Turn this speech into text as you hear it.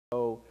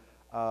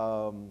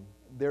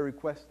they're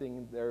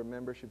requesting their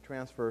membership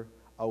transfer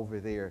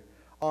over there.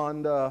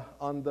 On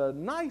the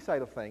nice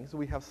side of things,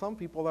 we have some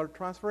people that are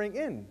transferring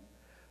in.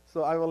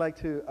 So I would like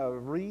to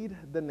read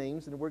the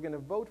names, and we're going to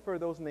vote for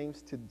those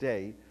names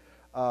today.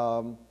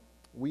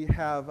 We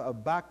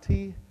have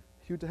Bhakti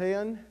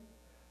Hutayan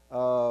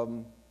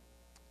and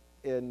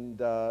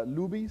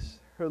Lubis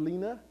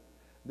Herlina.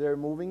 They're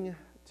moving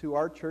to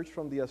our church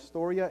from the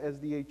Astoria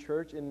SDA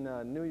Church in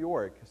New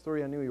York,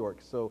 Astoria, New York.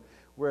 So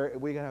we're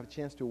going to have a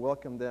chance to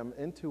welcome them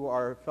into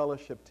our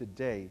fellowship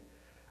today.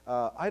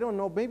 I don't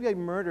know, maybe I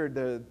murdered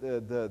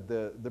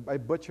I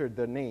butchered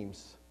the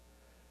names.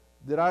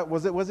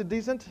 Was it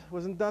decent?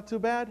 Wasn't that too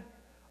bad?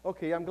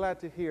 Okay, I'm glad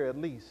to hear at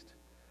least.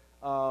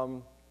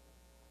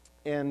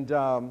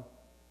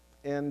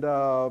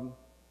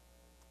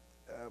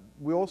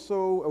 We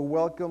also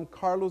welcome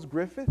Carlos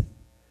Griffith.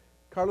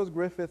 Carlos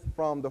Griffith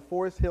from the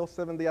Forest Hill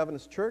Seventh-day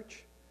Adventist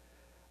Church.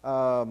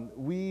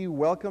 We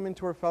welcome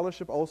into our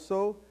fellowship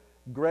also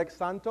Greg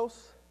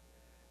Santos.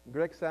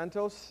 Greg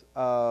Santos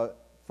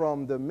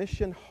from the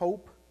Mission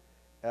Hope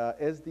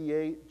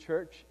SDA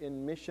Church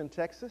in Mission,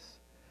 Texas.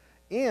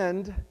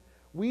 And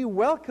we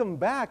welcome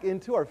back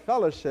into our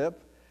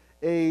fellowship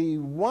a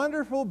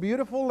wonderful,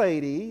 beautiful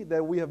lady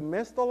that we have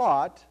missed a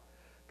lot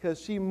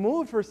because she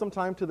moved for some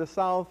time to the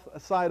south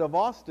side of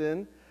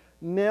Austin,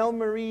 Nell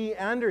Marie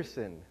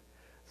Anderson.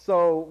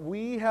 So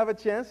we have a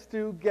chance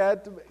to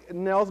get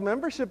Nell's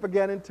membership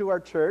again into our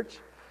church.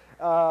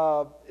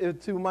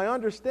 To my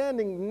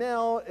understanding,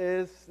 Nell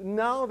is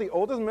now the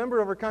oldest member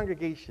of our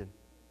congregation,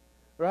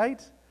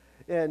 right?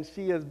 And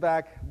she is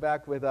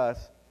back with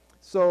us.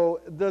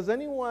 So does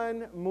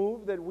anyone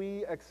move that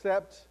we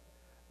accept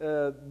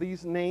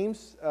these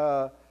names,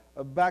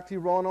 Bhakti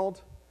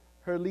Ronald,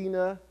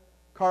 Herlina,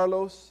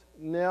 Carlos,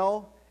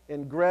 Nell,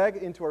 and Greg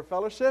into our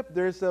fellowship?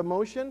 There's a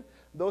motion.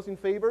 Those in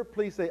favor,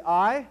 please say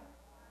aye.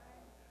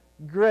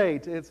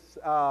 Great. It's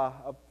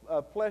a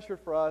pleasure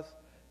for us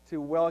to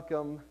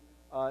welcome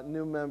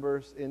new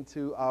members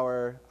into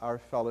our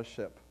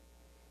fellowship.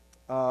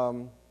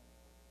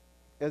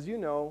 As you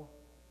know,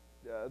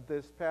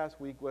 this past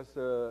week was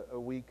a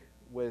week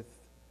with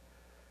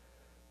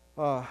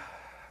a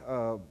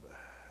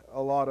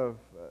lot of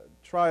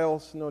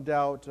trials, no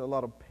doubt, a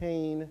lot of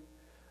pain,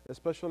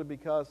 especially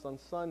because on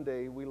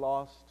Sunday we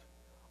lost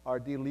our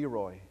dear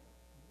Leroy.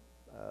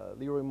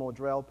 Leroy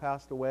Modrell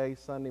passed away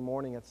Sunday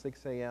morning at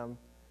 6 a.m.,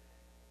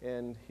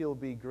 and he'll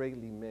be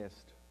greatly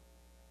missed.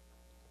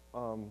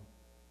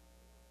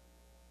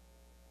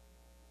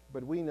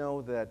 But we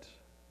know that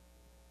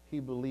he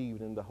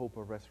believed in the hope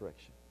of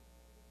resurrection.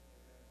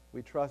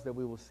 We trust that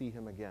we will see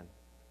him again.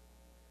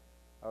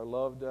 Our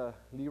loved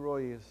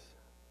Leroy is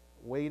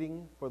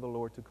waiting for the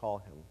Lord to call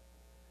him.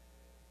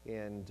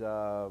 And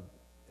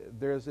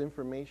there's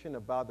information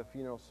about the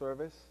funeral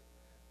service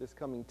this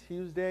coming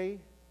Tuesday.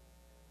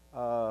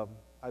 I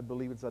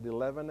believe it's at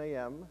 11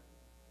 a.m.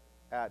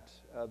 at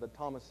the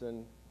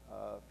Thomason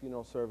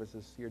funeral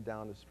services here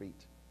down the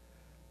street.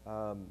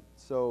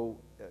 So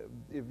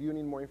if you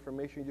need more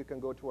information, you can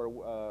go to our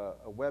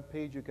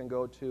webpage, you can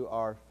go to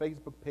our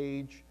Facebook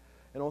page,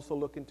 and also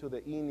look into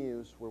the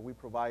e-news where we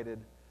provided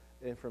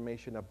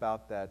information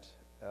about that.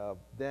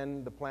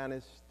 Then the plan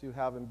is to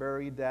have him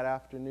buried that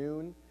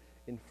afternoon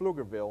in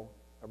Pflugerville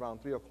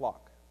around 3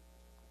 o'clock.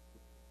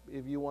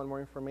 If you want more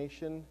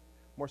information,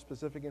 more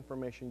specific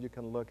information, you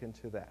can look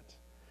into that.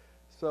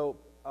 So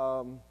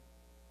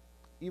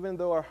even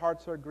though our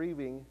hearts are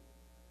grieving,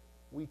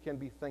 we can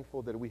be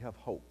thankful that we have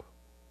hope.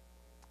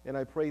 And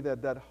I pray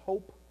that that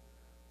hope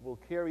will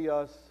carry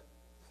us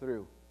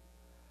through.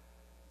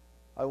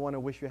 I want to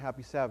wish you a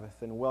happy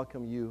Sabbath and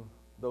welcome you,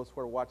 those who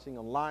are watching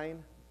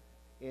online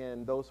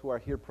and those who are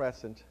here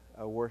present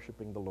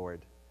worshiping the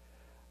Lord.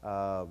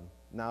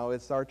 Now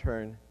it's our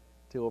turn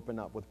to open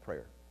up with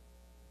prayer.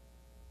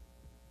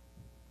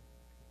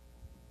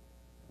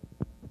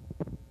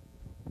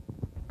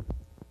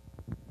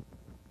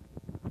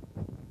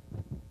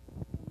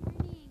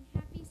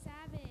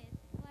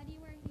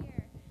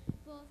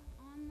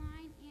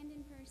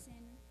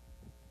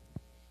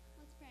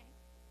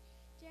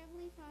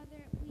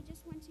 Father, we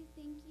just want to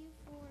thank you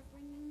for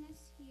bringing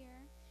us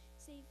here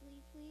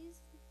safely.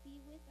 Please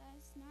be with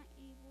us, not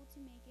able to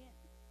make it.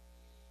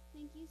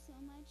 Thank you so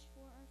much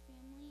for our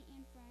family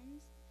and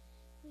friends.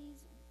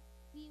 Please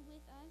be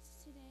with us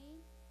today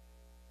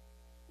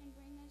and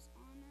bring us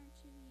honor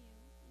to you.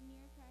 In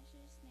your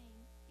precious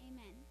name,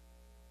 amen.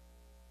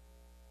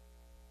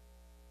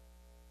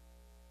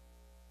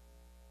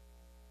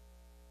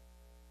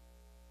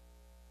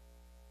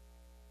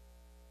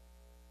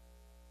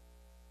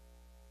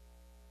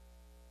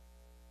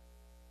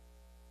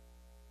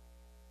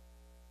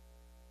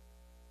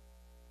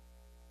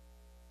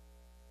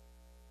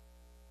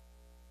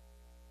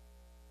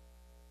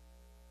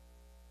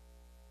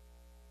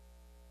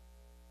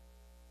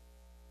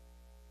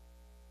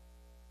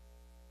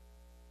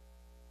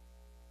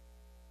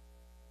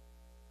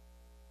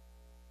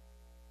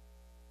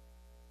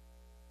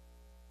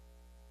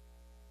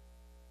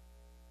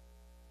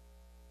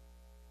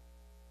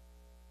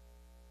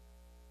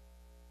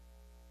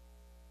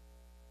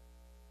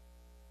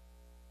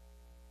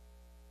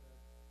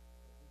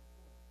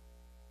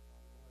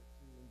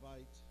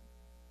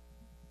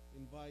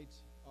 invite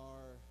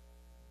our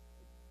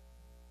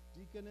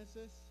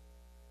deaconesses,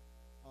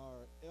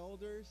 our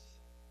elders,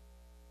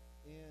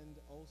 and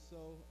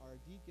also our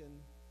deacon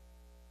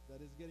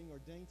that is getting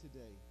ordained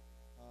today.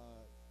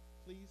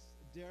 Please,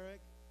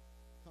 Derek,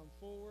 come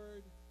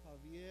forward.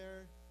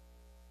 Javier,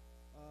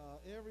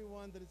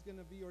 everyone that is going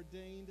to be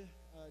ordained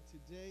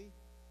today,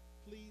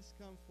 please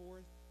come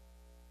forth.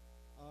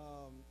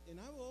 And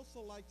I would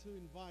also like to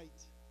invite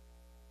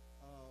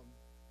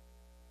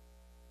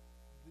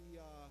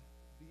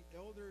the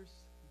elders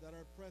that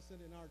are present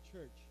in our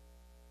church.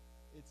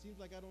 It seems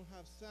like I don't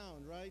have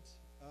sound, right?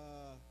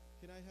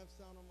 Can I have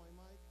sound on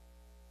my mic?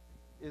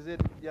 Is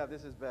it? Yeah,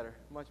 this is better.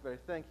 Much better.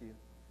 Thank you.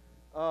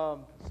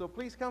 So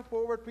please come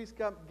forward. Please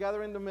come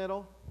gather in the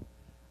middle.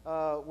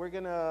 We're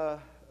going to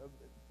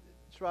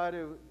try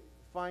to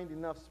find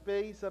enough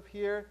space up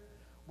here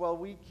while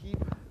we keep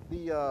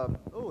the...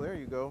 oh, there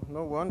you go.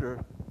 No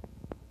wonder.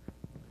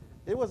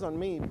 It was on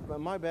me, but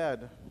my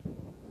bad.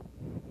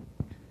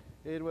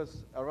 It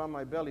was around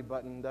my belly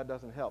button. That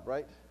doesn't help,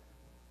 right?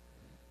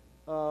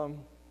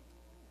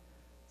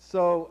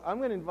 So I'm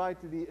going to invite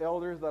the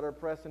elders that are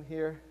present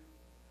here.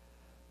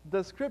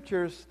 The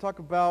scriptures talk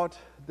about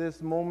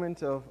this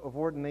moment of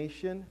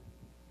ordination.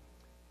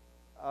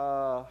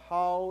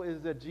 How is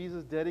that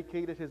Jesus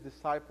dedicated his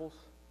disciples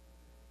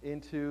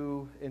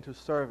into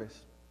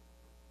service.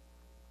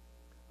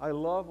 I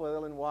love what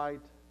Ellen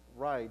White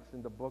writes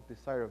in the book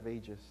Desire of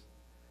Ages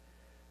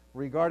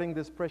regarding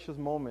this precious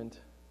moment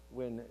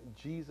when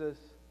Jesus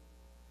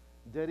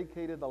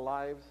dedicated the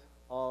lives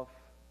of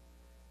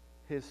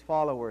his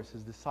followers,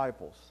 his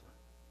disciples.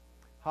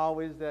 How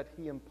is that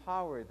he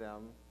empowered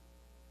them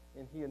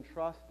and he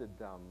entrusted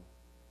them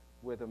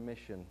with a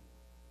mission.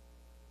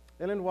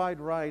 Ellen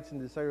White writes in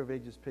Desire of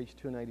Ages, page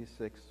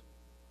 296,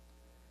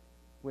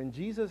 when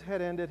Jesus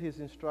had ended his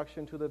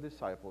instruction to the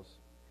disciples,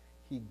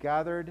 he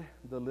gathered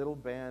the little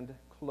band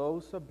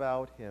close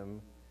about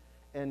him,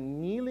 and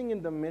kneeling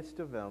in the midst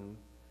of them,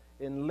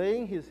 and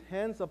laying his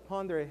hands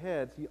upon their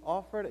heads, he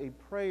offered a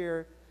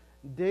prayer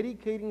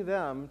dedicating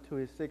them to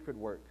his sacred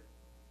work.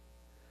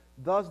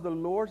 Thus the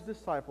Lord's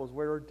disciples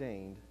were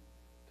ordained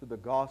to the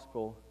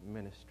gospel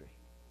ministry.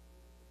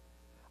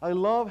 I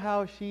love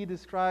how she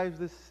describes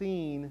this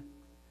scene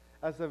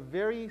as a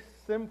very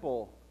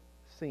simple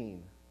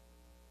scene.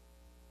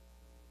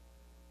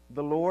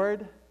 The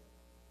Lord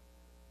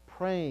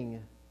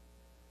praying,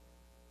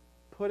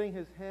 putting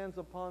his hands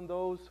upon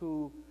those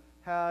who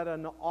had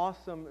an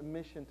awesome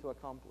mission to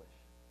accomplish,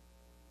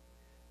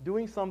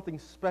 doing something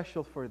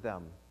special for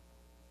them.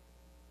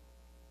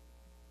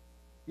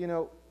 You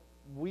know,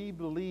 we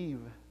believe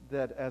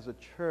that as a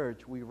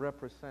church we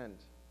represent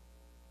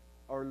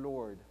our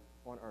Lord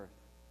on earth.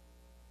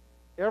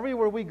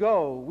 Everywhere we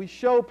go, we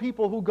show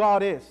people who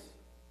God is.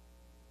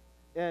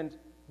 And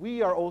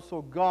we are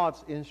also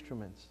God's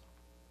instruments.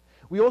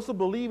 We also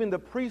believe in the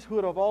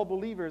priesthood of all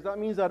believers. That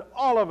means that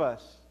all of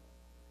us,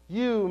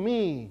 you,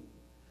 me,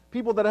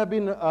 people that have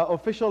been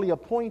officially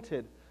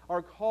appointed,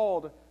 are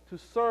called to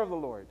serve the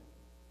Lord.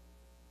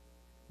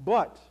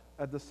 But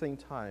at the same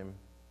time,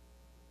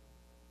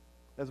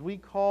 as we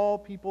call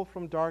people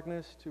from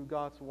darkness to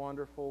God's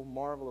wonderful,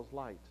 marvelous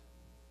light,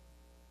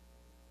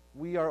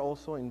 we are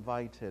also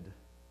invited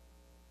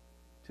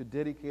to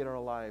dedicate our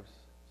lives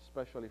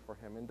especially for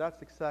Him. And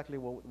that's exactly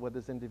what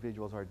these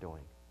individuals are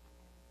doing.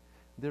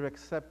 They're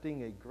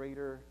accepting a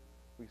greater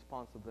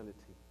responsibility.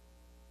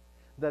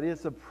 That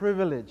is a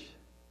privilege,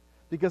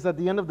 because at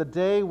the end of the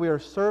day, we are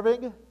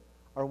serving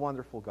our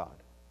wonderful God.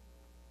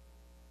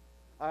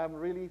 I'm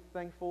really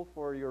thankful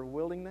for your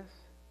willingness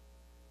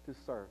to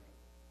serve.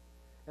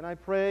 And I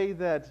pray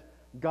that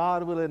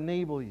God will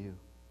enable you.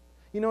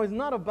 You know, it's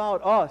not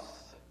about us.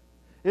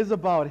 It's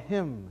about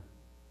Him.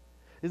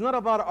 It's not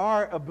about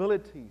our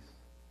abilities,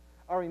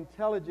 our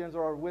intelligence,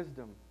 or our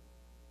wisdom.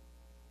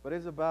 But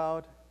it's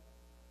about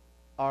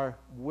our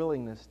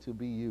willingness to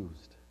be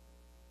used.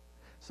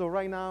 So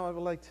right now, I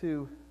would like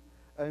to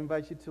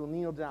invite you to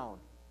kneel down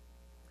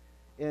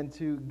and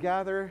to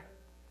gather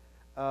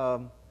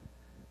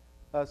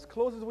as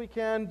close as we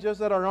can,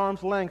 just at our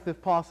arm's length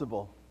if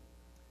possible,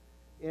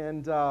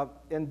 and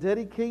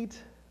dedicate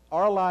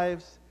our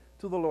lives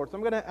to the Lord. So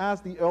I'm going to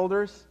ask the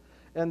elders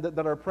and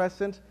that are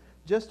present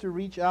just to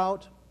reach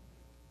out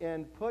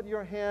and put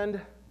your hand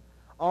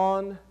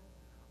on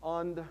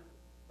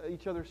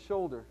each other's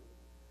shoulder.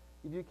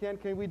 If you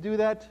can we do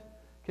that?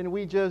 Can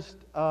we just,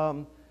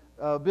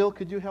 Bill,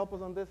 could you help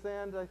us on this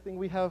end? I think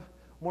we have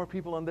more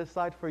people on this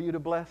side for you to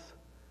bless.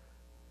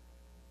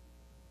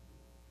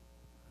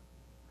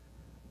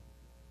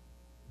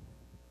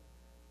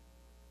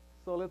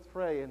 So let's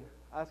pray and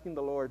asking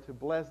the Lord to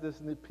bless these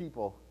new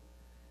people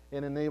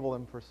and enable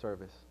them for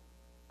service.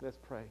 Let's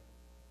pray.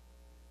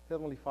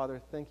 Heavenly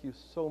Father, thank you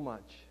so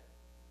much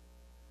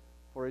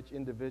for each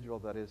individual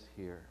that is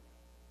here.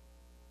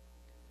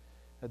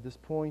 At this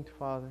point,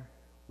 Father,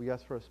 we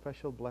ask for a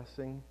special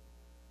blessing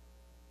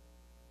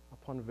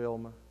upon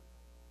Vilma,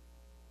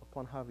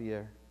 upon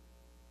Javier,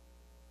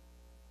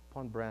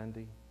 upon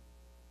Brandy,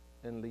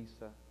 and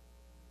Lisa,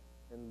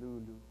 and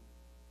Lulu,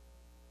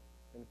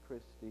 and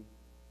Christy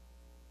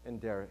and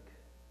Derek.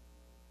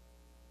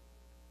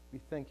 We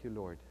thank you,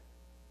 Lord,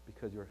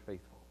 because you're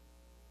faithful.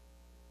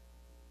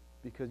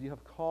 Because you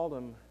have called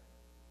them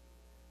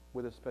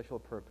with a special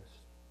purpose.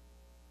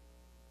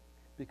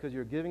 Because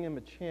you're giving them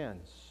a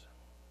chance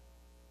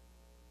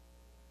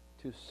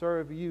to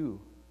serve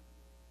you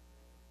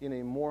in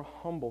a more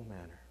humble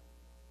manner.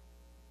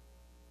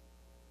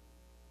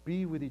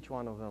 Be with each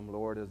one of them,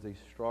 Lord, as they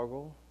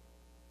struggle,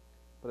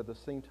 but at the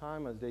same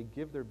time as they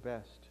give their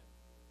best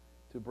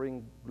to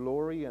bring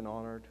glory and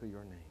honor to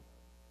your name.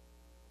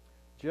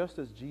 Just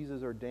as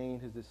Jesus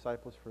ordained his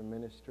disciples for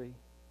ministry,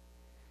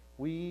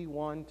 we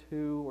want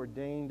to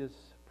ordain these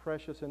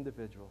precious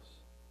individuals,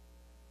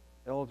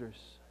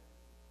 elders,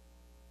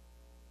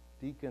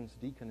 deacons,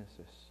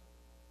 deaconesses,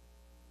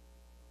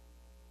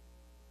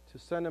 to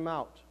send them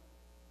out,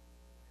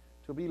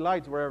 to be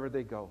lights wherever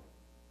they go.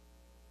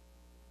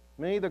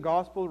 May the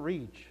gospel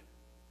reach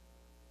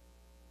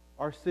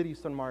our city,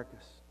 San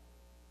Marcos,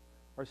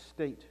 our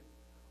state,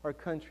 our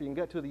country, and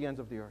get to the ends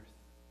of the earth.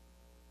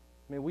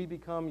 May we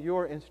become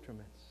your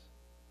instruments.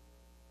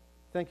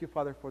 Thank you,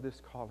 Father, for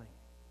this calling.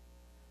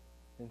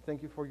 And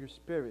thank you for your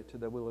Spirit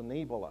that will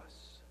enable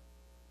us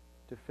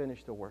to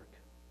finish the work.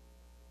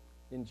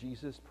 In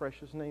Jesus'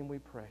 precious name we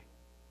pray.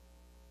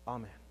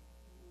 Amen.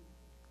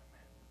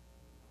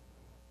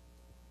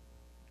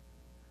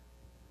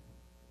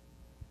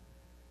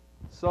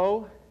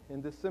 So,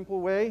 in this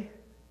simple way,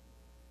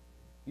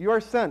 you are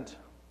sent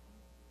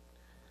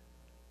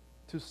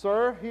to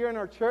serve here in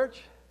our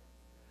church,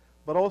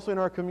 but also in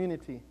our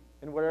community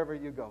and wherever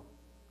you go.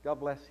 God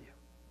bless you.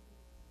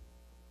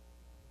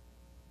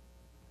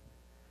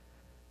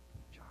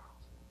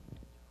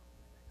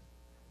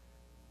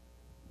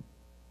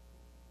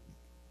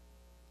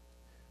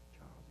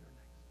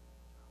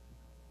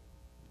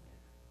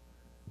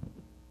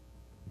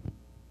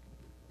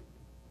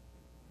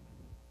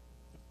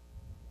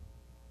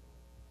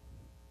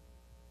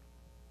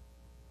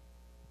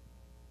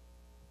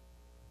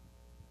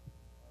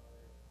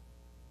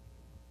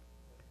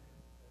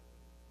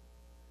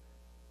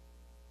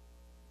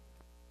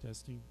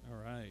 Testing. All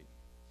right.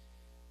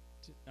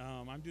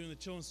 I'm doing the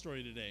children's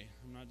story today.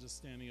 I'm not just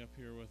standing up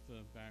here with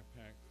a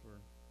backpack for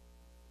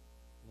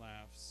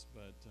laughs,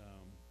 but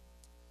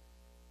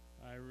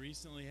I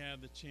recently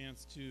had the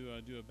chance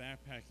to do a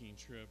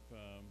backpacking trip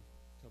a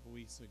couple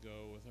weeks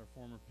ago with our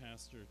former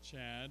pastor,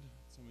 Chad.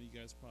 Some of you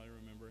guys probably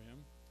remember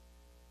him.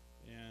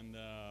 And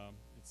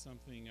it's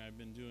something I've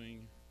been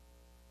doing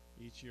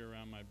each year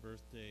around my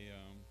birthday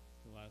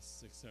for the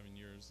last 6-7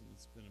 years, and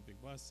it's been a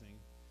big blessing.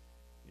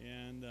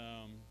 And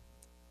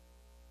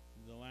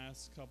the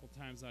last couple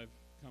times I've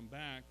come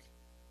back,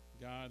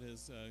 God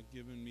has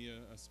given me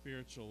a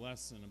spiritual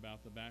lesson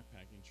about the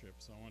backpacking trip,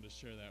 so I wanted to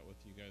share that with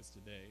you guys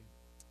today.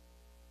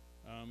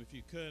 If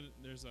you could,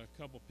 there's a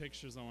couple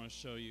pictures I want to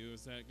show you.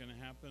 Is that going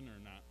to happen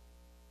or not?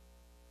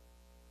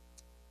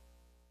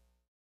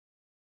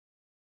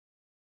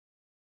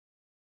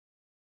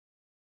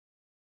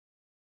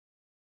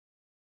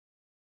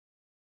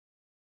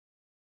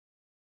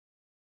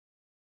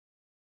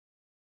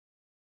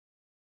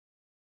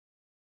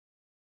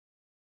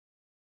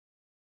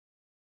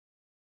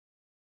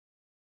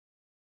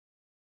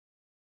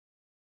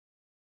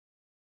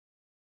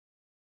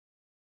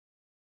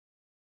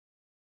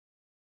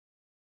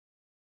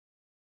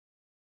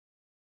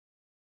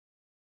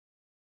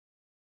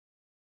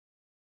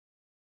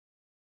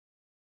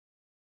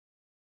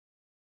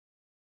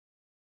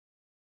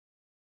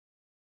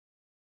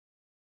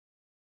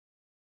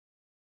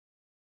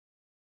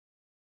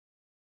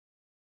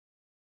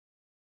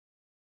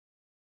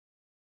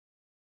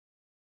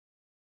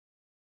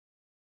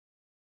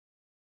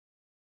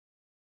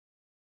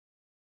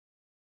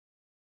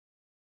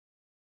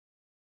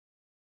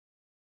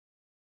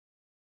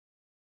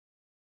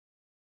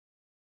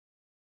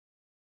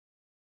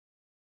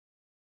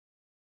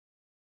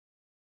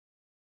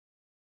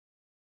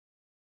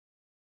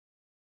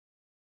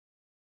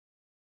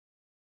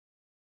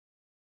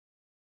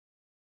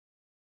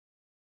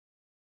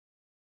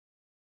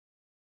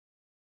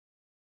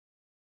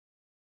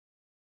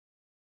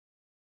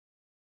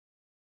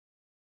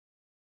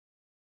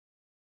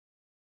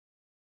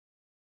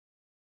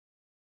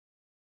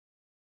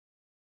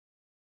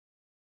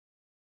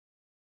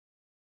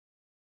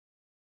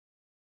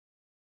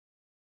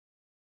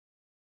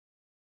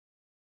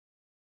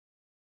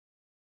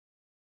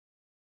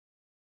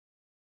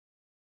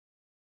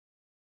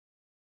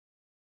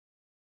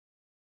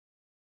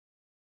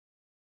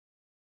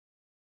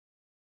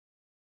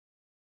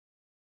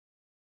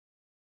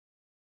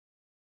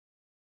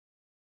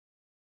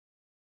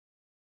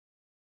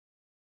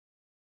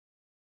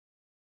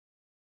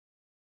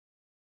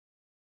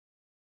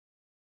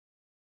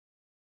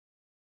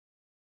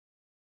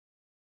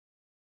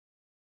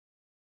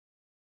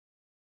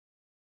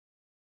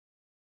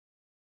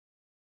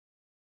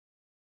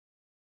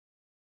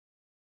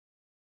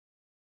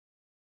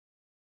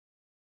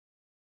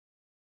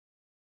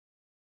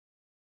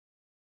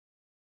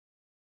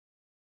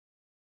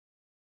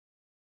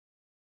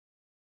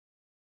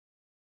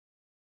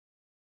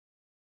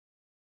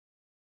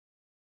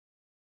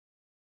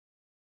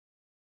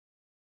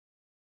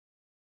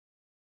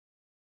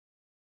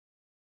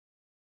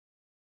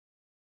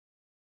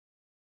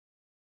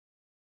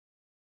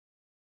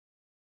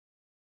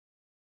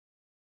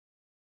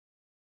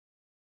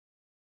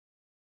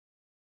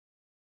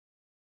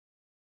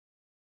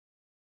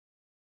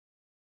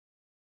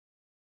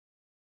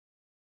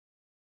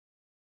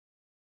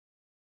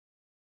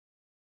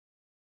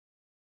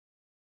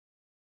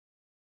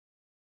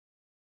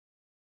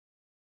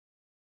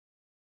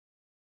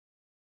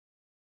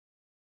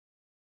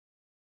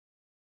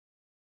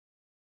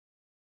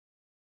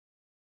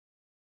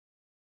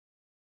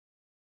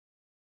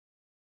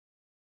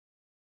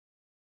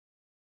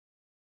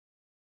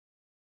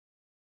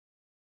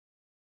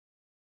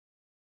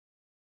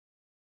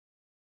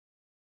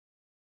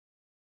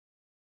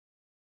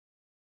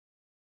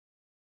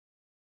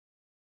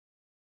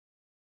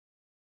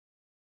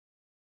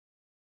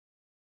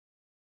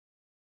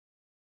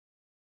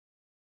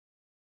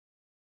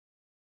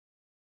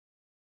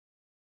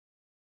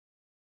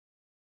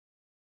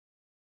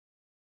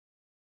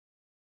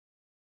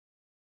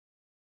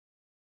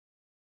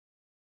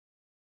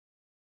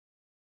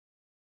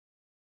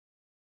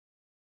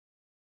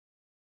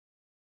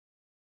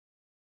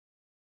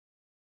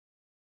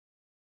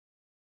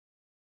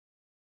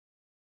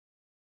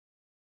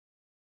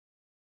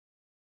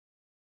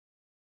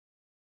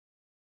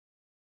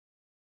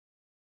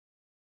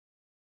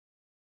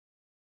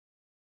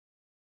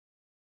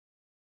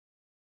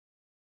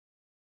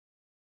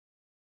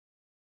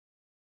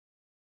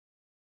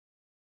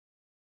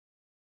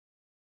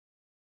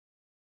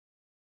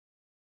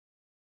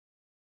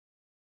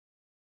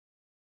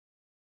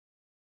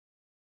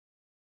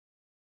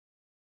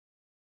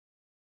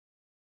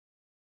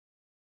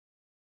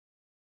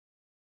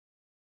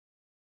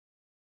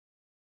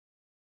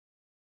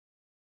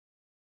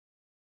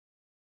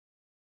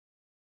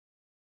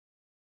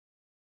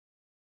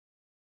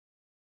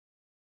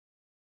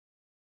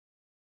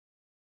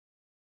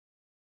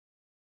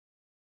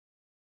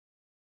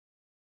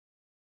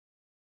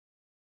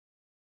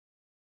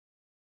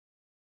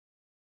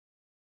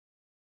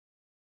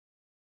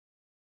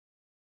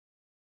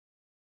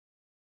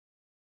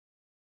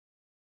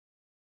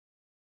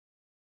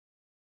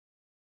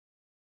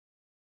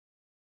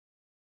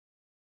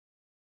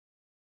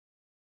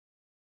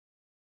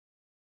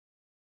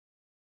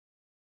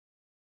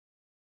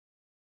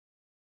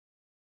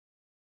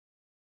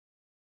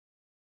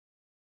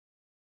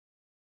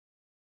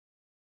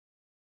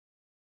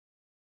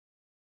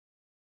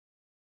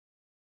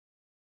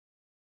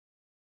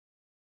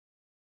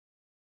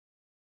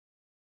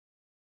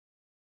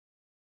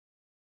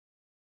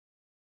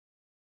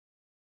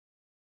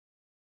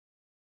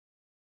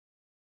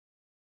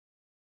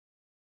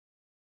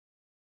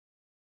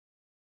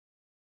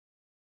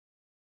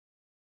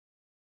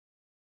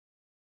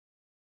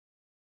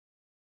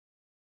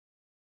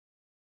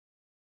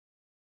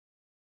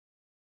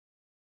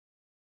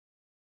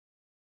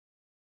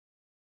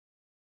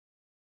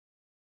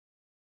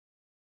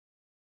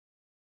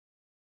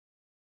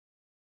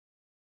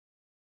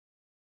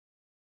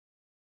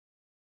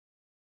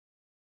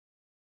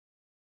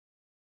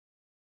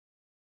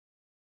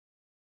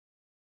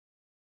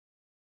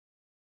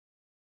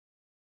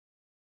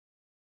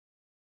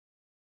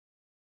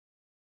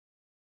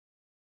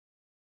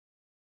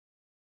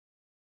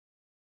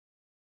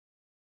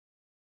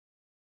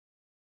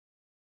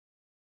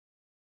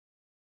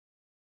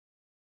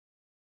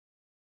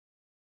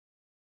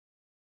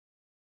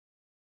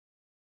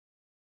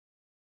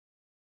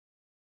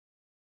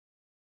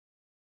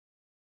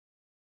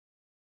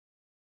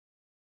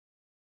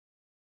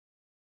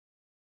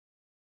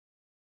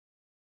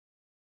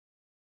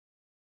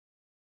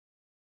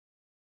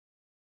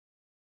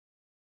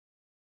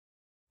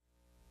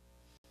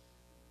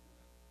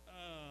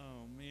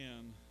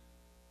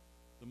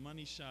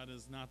 money shot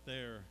is not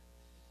there.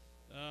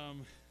 All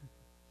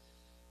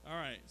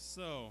right,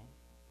 so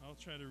I'll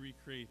try to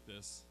recreate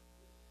this.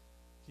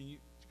 Can you,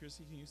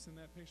 Chrissy, can you send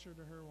that picture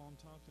to her while I'm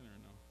talking, or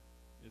no?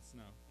 It's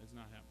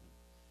not happening.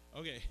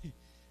 Okay.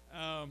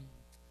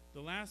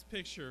 The last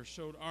picture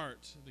showed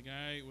Art, the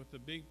guy with the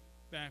big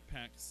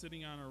backpack,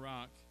 sitting on a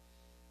rock,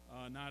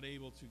 not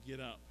able to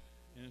get up.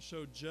 And it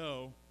showed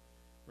Joe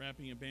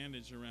wrapping a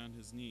bandage around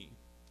his knee.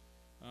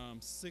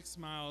 6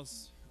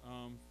 miles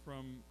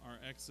from our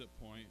exit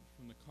point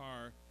from the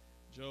car,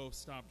 Joe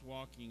stopped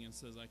walking and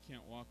says, "I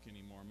can't walk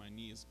anymore. My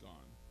knee is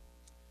gone."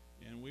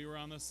 And we were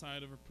on the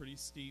side of a pretty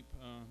steep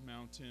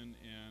mountain,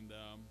 and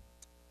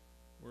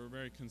we're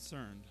very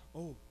concerned.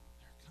 Oh,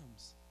 there it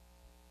comes.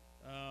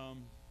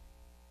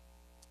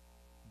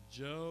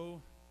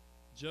 Joe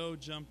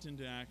jumped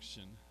into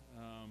action.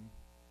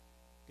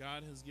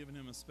 God has given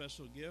him a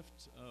special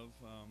gift of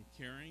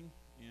caring,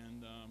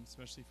 and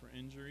especially for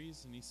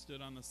injuries. And he stood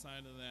on the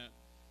side of that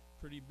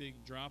pretty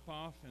big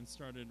drop-off and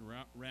started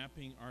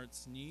wrapping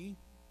Art's knee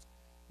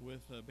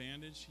with a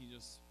bandage he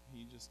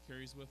just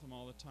carries with him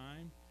all the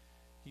time.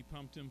 He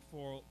pumped him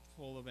full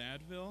of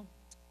Advil,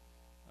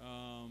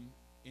 and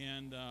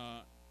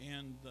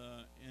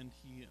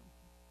he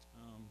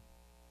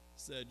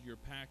said, "Your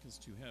pack is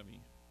too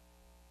heavy."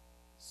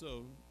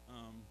 So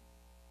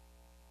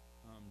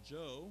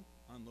Joe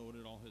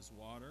unloaded all his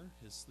water,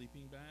 his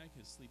sleeping bag,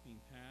 his sleeping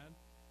pad,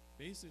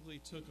 basically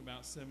took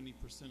about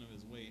 70% of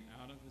his weight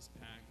out of his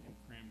pack and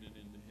crammed it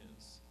into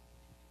his.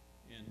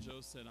 And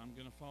Joe said, "I'm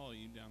going to follow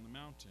you down the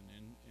mountain."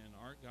 And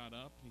Art got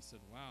up and he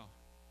said, "Wow,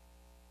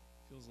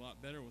 feels a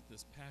lot better with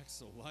this pack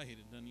so light.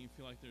 It doesn't even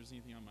feel like there's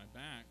anything on my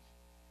back."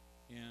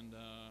 And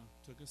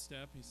took a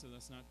step. He said,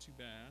 "That's not too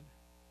bad."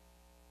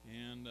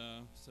 And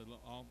said,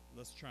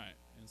 "Let's try it."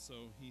 And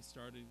so he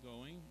started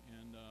going,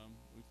 and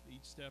with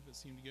each step it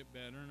seemed to get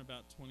better. In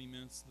about 20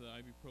 minutes, the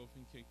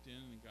ibuprofen kicked in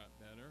and it got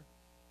better.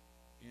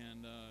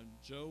 And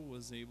Joe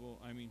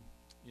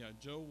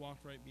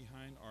walked right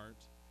behind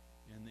Art,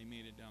 and they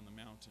made it down the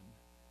mountain.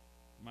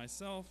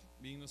 Myself,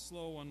 being the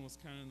slow one, was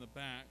kind of in the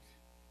back,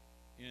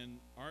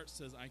 and Art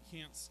says, "I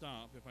can't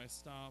stop. If I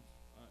stop,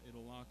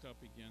 it'll lock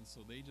up again."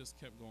 So they just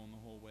kept going the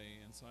whole way,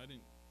 and so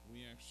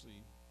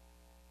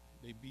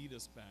they beat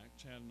us back.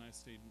 Chad and I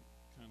stayed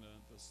kind of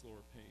at the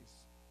slower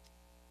pace.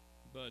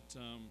 But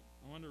I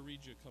want to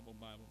read you a couple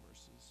Bible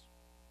verses.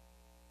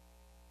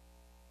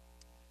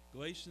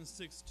 Galatians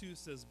 6:2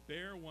 says,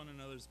 "Bear one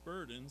another's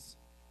burdens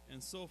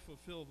and so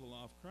fulfill the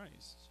law of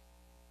Christ."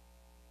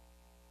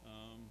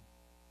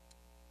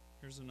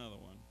 Here's another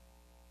one.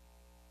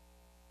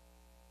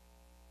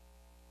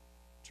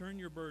 "Turn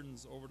your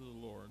burdens over to the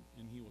Lord,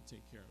 and He will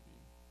take care of you."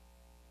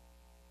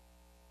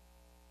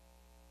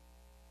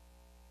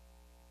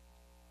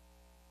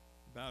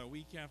 About a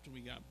week after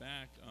we got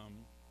back,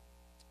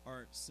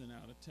 Art sent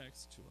out a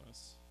text to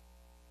us.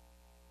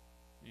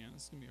 Man,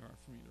 this is going to be hard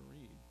for me to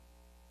read.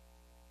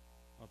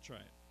 I'll try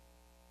it.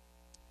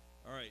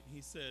 All right,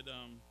 he said,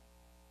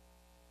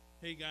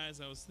 "Hey guys,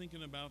 I was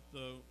thinking about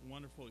the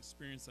wonderful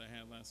experience I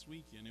had last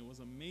weekend. It was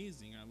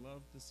amazing. I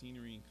loved the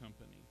scenery and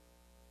company."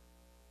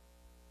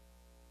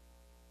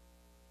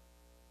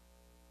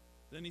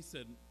 Then he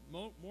said,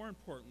 more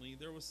importantly,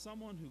 there was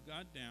someone who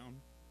got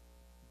down,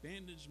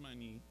 bandaged my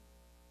knee,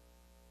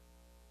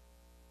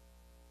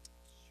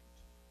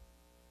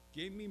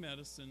 gave me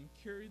medicine,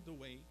 carried the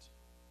weight,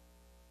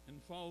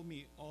 and followed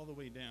me all the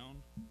way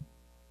down,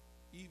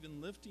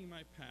 even lifting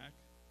my pack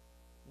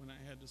when I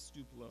had to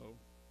stoop low.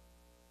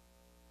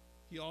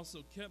 He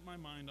also kept my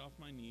mind off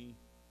my knee,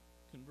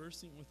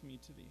 conversing with me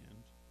to the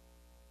end.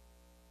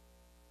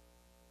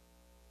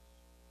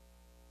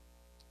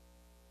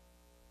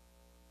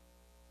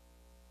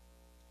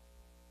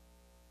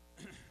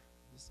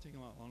 This is taking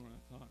a lot longer than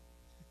I thought.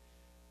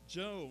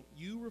 "Joe,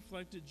 you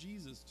reflected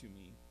Jesus to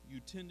me. You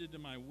tended to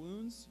my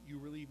wounds, you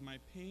relieved my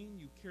pain,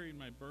 you carried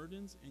my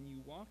burdens, and you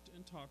walked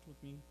and talked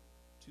with me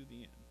to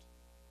the end."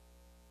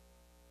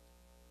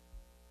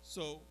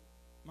 So,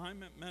 my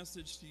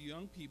message to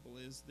young people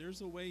is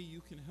there's a way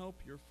you can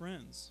help your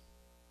friends.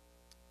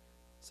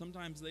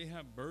 Sometimes they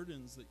have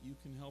burdens that you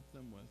can help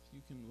them with.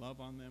 You can love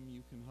on them,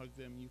 you can hug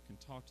them, you can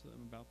talk to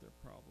them about their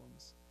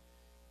problems.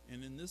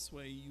 And in this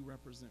way, you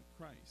represent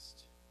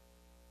Christ.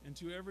 And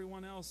to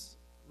everyone else,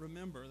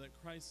 remember that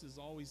Christ is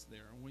always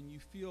there. When you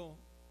feel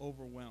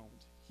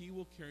overwhelmed, He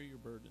will carry your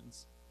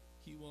burdens.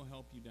 He will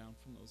help you down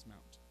from those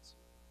mountains.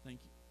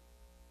 Thank you.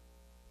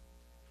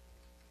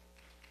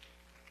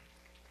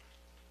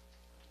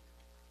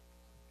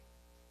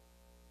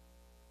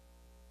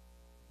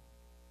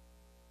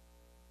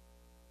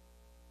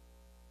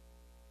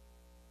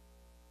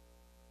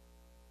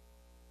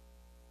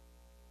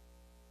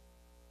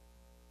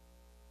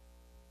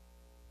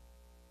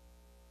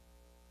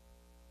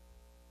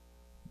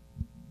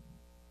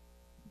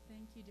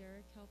 Thank you,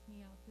 Derek. Helped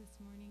me out this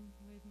morning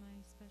with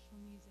my special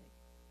music.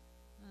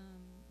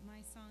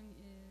 My song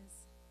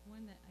is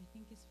one that I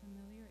think is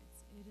familiar.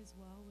 It Is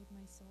Well With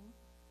My Soul.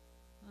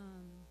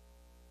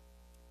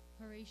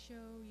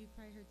 Horatio, you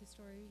probably heard the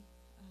story.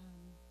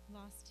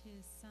 lost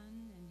his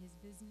son and his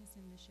business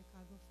in the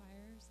Chicago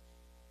fires,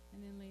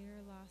 and then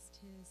later lost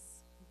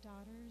his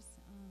daughters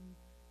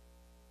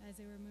as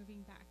they were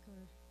moving back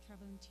or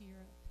traveling to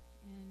Europe.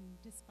 And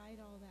despite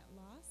all that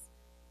loss,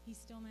 he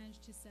still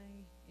managed to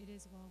say, "It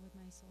is well with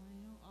my soul." I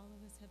know all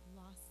of us have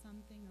lost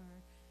something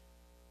or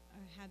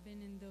have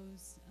been in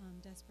those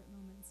desperate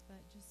moments,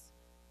 but just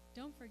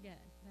don't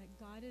forget that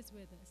God is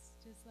with us.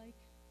 Just like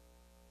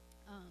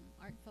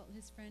Art felt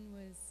his friend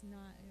was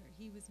not, or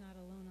he was not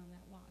alone on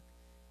that walk.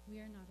 We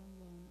are not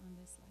alone on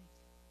this life.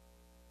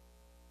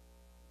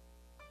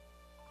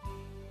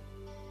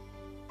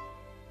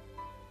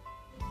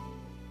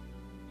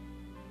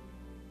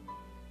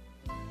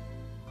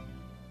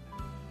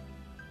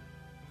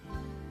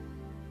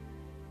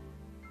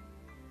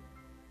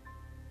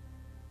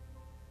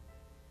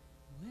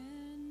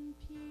 When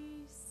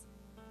peace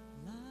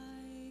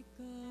like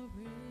a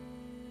river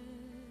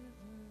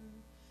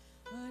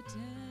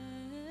attendeth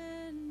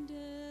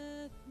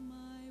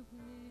my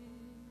way,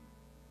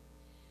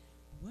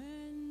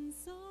 when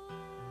sorrows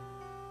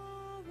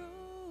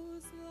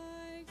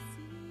like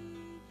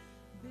sea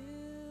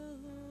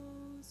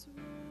billows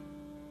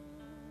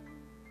roll,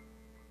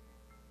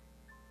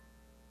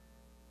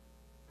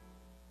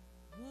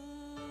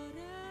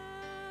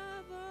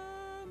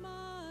 whatever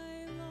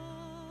my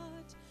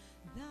lot,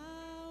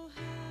 thou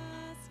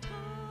hast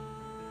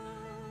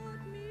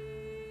taught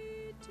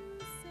me to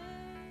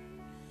say,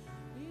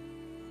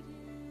 it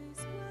is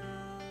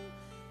well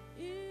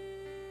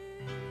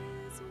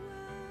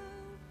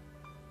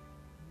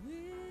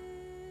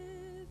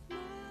with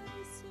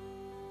my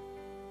soul.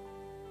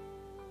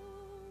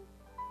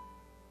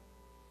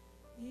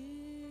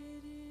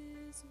 It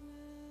is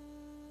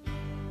well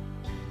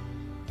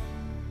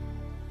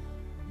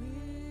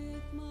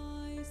with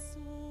my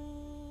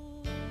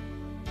soul.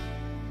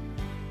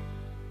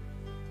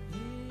 It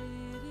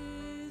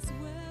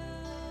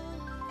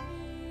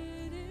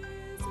is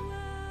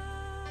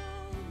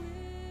well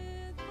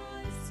with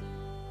my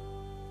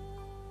soul.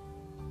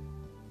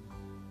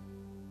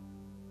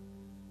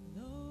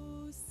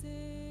 Though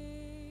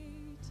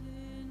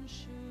Satan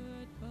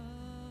should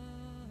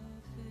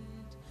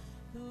buffet,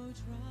 though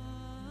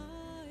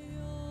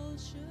trial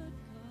should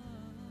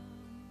come,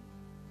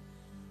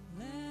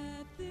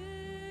 let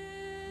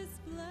this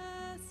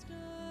blessed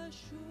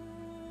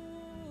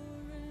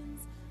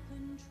assurance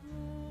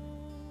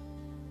control,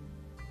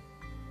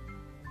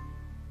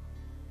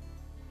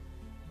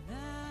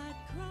 that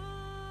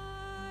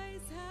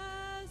Christ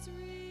has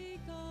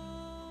regarded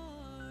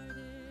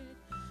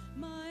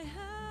my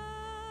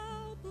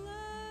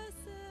helpless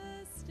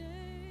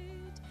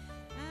estate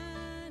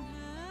and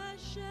has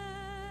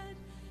shed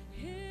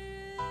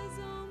his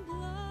own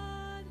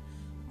blood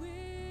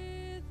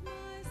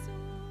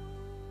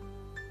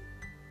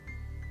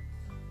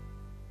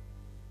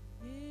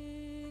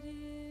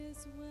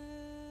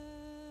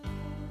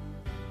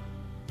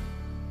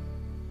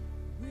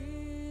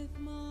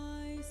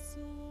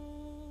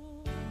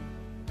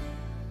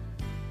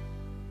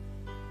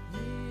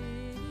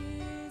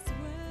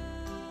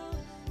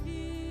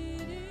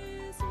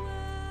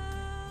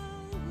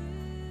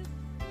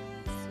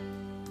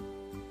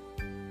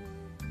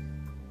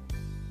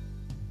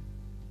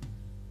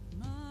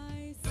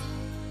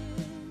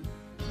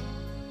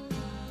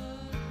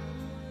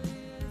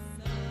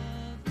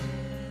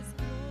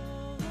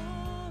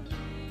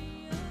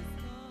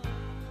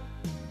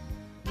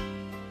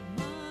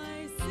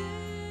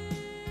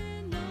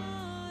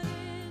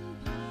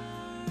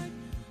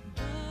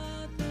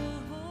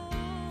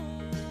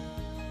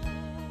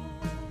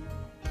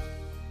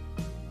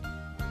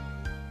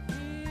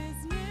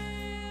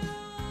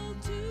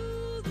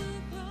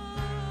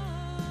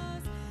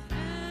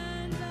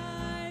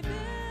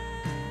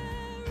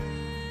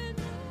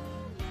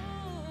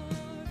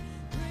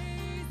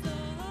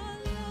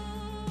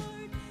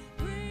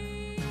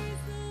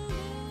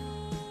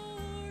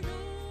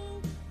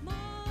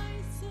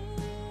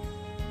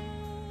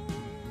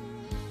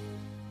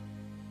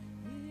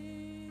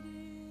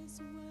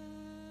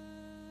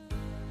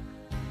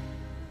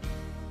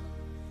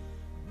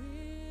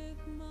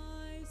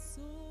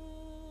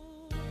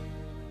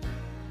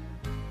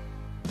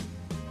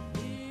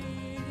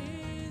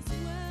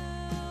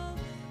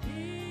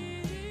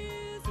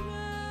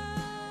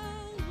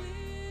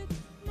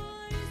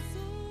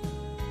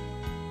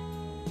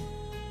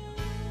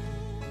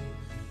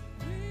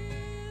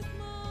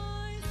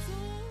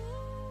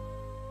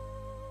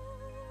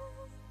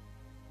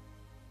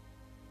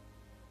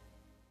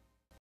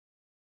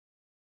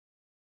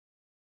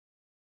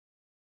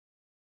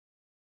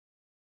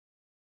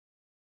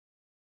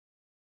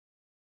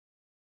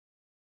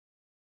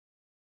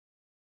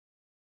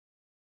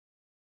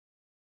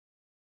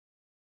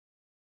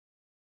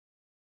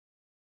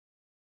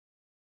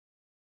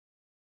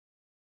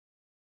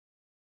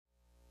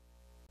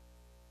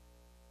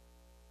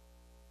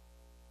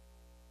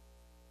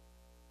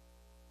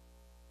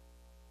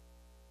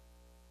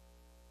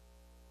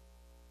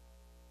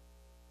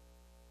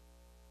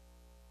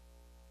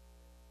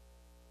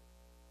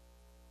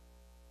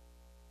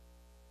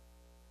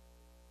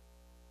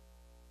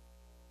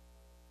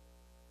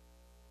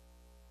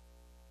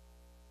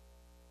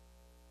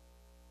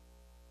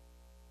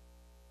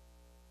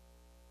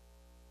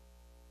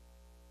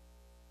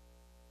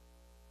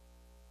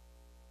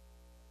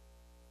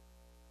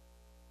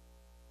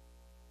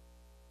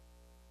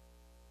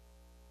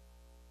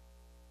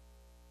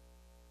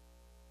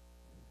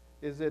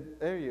Is it?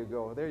 There you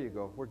go. There you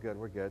go. We're good.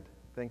 We're good.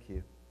 Thank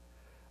you.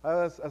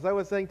 As I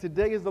was saying,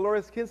 today is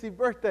Dolores Kinsey's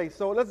birthday.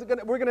 So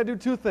we're going to do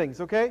two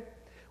things, okay?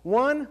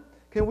 One,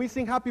 can we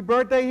sing happy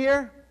birthday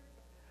here?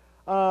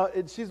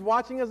 She's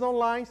watching us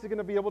online. She's going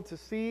to be able to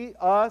see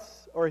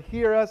us or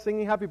hear us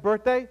singing happy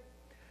birthday.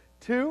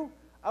 Two,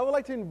 I would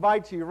like to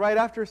invite you right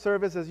after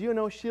service. As you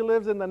know, she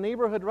lives in the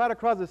neighborhood right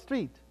across the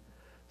street.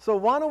 So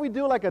why don't we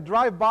do like a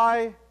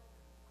drive-by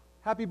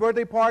happy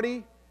birthday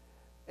party,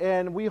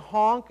 and we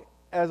honk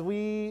as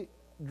we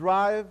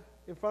drive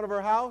in front of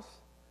her house?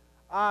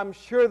 I'm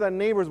sure the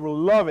neighbors will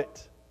love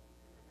it.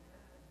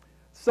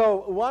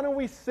 So why don't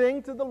we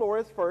sing to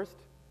Dolores first,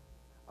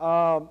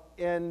 and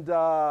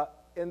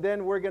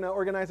then we're going to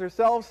organize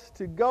ourselves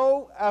to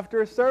go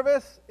after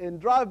service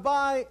and drive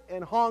by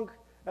and honk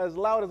as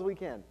loud as we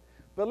can.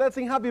 But let's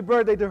sing happy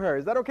birthday to her.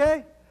 Is that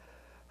okay?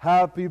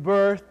 Happy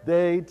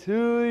birthday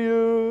to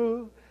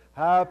you.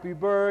 Happy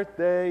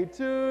birthday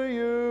to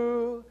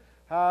you.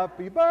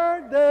 Happy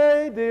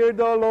birthday, dear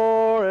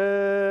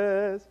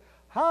Dolores.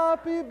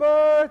 Happy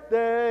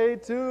birthday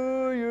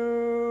to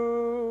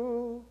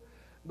you.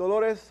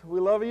 Dolores, we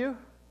love you,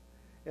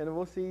 and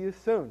we'll see you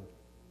soon.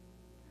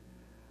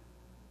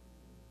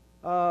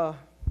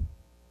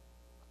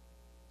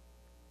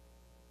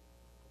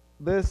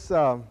 This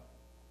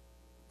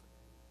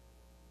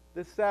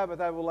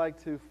Sabbath, I would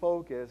like to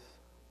focus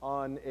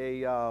on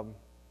a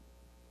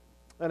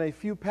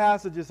few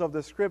passages of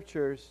the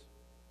Scriptures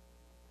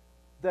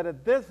that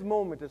at this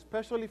moment,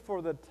 especially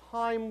for the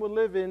time we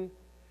live in,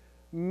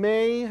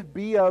 may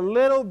be a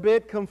little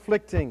bit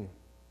conflicting.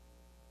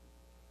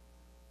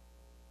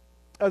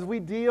 As we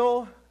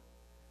deal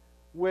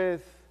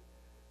with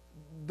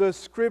the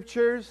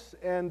Scriptures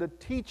and the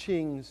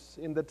teachings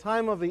in the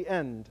time of the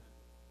end,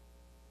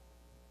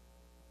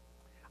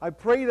 I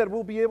pray that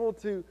we'll be able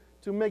to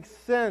make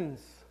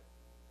sense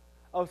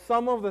of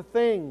some of the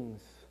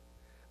things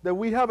that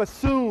we have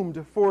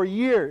assumed for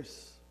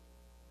years.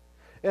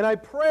 And I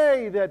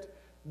pray that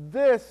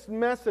this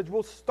message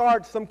will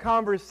start some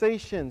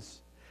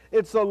conversations.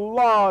 It's a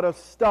lot of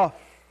stuff.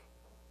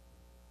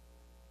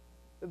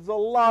 It's a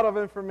lot of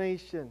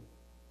information.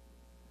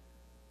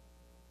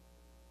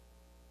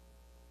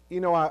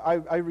 You know,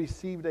 I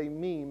received a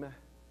meme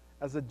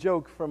as a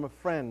joke from a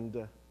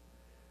friend.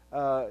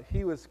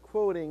 He was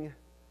quoting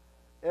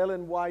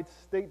Ellen White's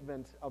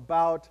statement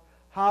about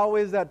how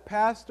is that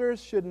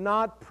pastors should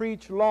not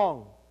preach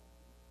long.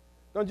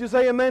 Don't you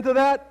say amen to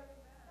that?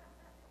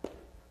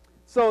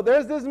 So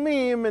there's this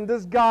meme, and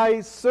this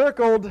guy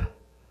circled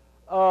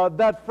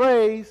that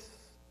phrase,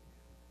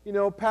 you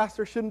know,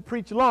 pastors shouldn't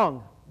preach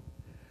long.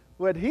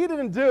 What he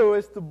didn't do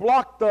is to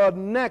block the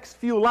next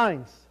few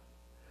lines,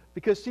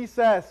 because she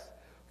says,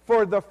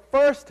 for the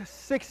first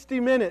 60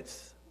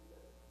 minutes,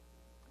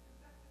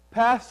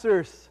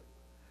 pastors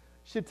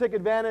should take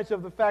advantage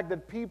of the fact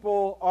that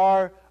people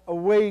are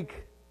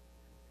awake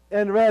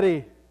and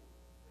ready.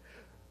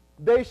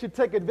 They should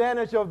take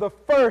advantage of the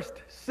first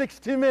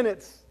 60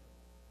 minutes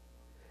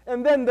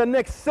and then the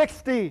next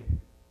 60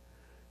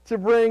 to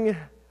bring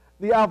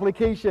the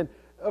application.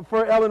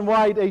 For Ellen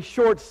White, a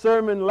short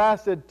sermon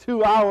lasted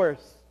 2 hours.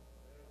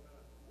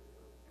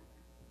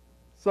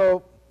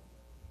 So,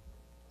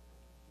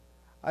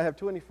 I have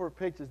 24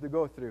 pages to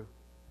go through.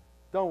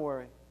 Don't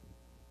worry.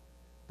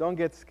 Don't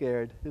get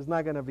scared. It's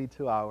not going to be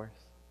 2 hours.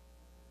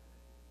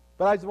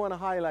 But I just want to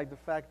highlight the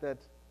fact that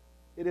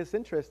it is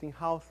interesting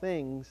how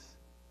things,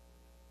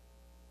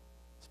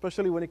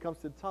 especially when it comes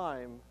to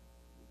time,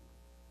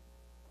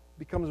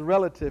 becomes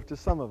relative to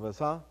some of us,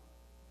 huh?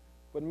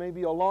 But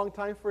maybe a long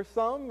time for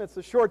some, it's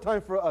a short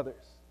time for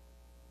others.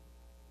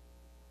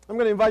 I'm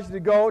going to invite you to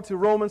go to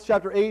Romans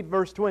chapter 8,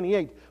 verse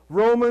 28.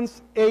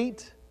 Romans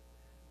 8,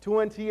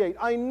 28.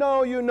 I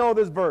know you know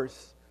this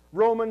verse.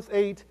 Romans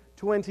 8,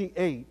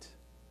 28.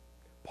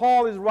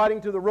 Paul is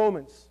writing to the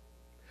Romans.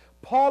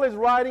 Paul is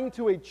writing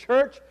to a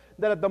church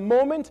that at the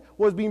moment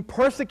was being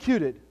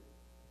persecuted.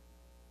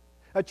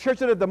 A church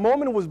that at the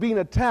moment was being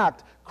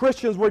attacked.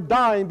 Christians were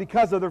dying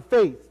because of their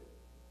faith.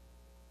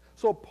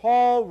 So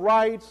Paul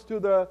writes to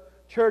the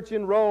church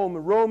in Rome,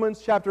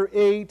 Romans chapter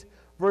 8,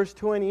 verse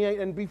 28.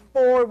 And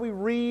before we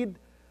read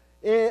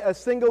a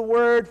single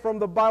word from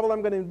the Bible,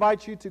 I'm going to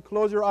invite you to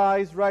close your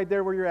eyes right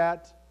there where you're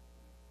at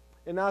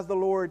and ask the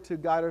Lord to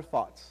guide our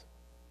thoughts.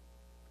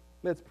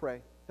 Let's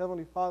pray.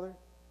 Heavenly Father,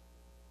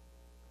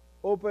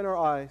 open our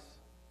eyes.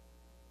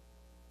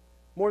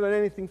 More than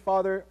anything,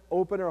 Father,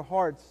 open our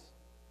hearts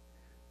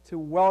to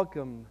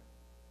welcome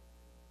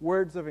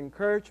words of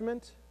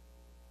encouragement,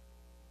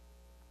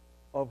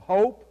 of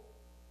hope.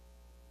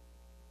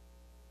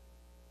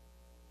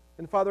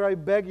 And Father, I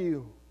beg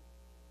you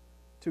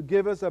to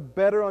give us a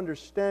better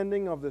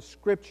understanding of the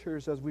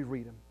Scriptures as we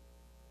read them.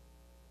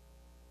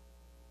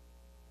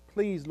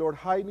 Please, Lord,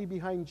 hide me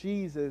behind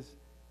Jesus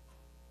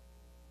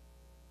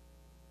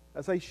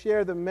as I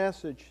share the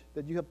message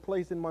that you have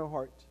placed in my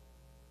heart.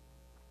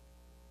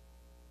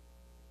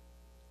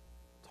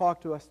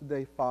 Talk to us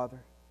today, Father.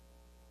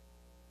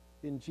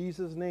 In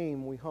Jesus'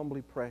 name we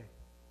humbly pray.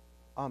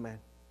 Amen.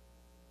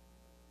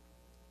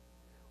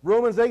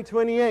 Romans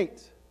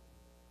 8:28.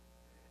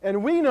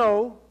 And we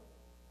know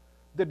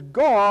that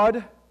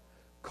God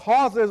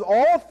causes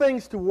all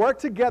things to work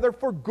together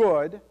for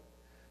good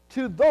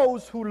to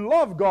those who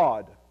love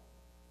God,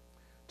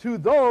 to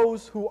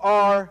those who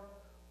are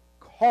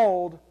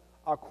called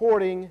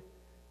according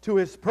to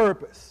His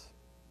purpose.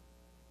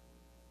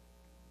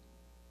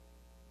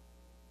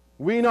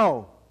 We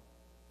know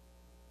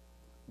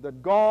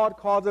that God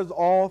causes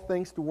all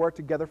things to work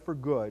together for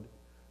good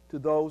to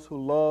those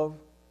who love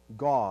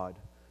God,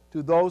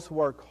 to those who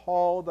are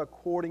called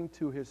according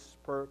to His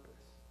purpose.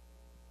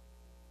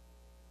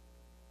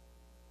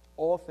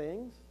 All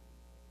things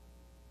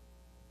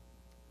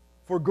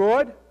for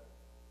good.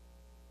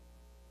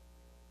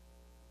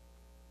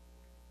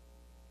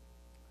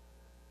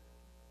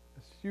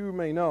 As you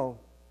may know,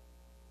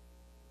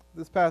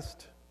 this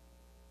past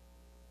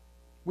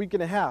week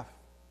and a half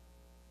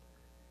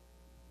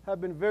have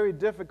been very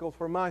difficult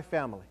for my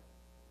family.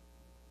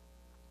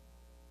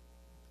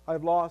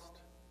 I've lost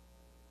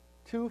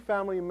 2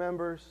 family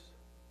members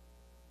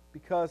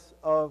because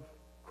of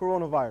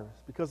coronavirus,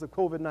 because of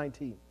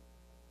COVID-19.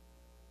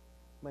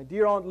 My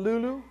dear Aunt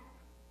Lulu,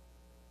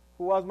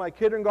 who was my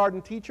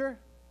kindergarten teacher,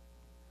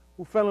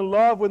 who fell in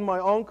love with my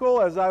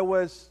uncle as I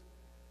was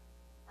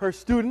her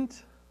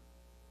student.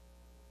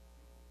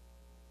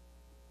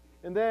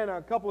 And then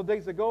a couple of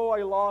days ago,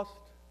 I lost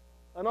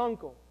an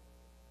uncle,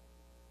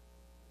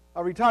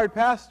 a retired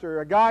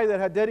pastor, a guy that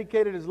had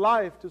dedicated his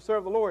life to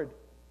serve the Lord.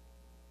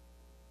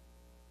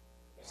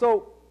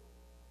 So,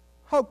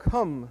 how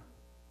come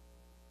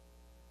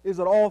is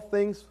that all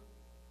things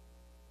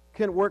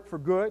can work for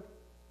good?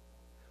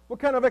 What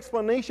kind of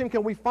explanation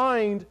can we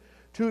find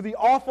to the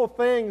awful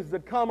things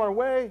that come our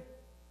way?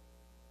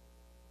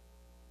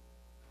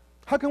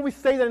 How can we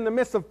say that in the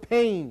midst of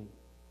pain,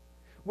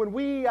 when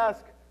we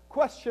ask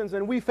questions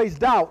and we face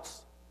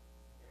doubts?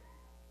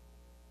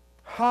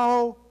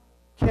 How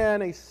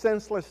can a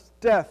senseless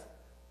death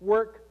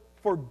work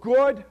for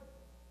good?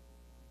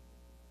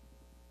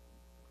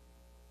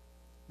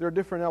 There are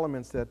different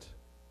elements that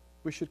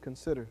we should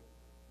consider.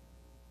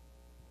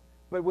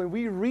 But when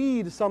we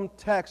read some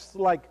texts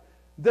like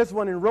this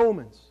one in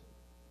Romans,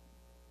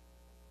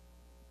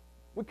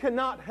 we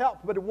cannot help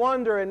but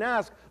wonder and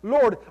ask,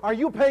 Lord, are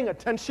you paying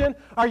attention?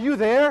 Are you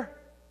there?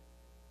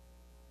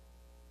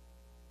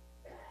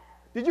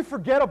 Did you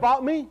forget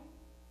about me?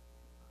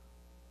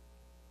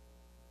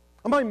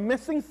 Am I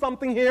missing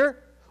something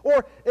here?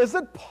 Or is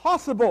it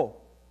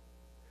possible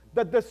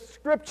that the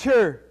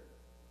Scripture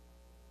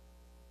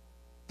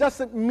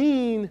doesn't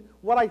mean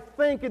what I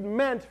think it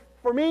meant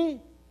for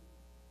me?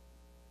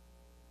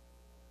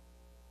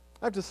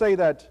 I have to say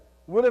that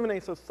we live in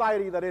a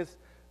society that is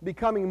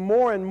becoming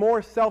more and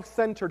more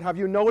self-centered. Have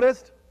you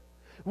noticed?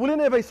 We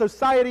live in a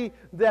society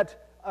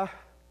that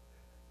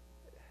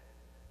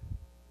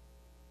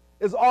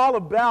is all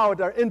about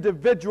our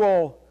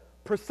individual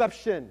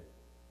perception,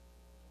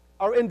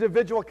 our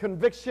individual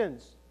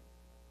convictions.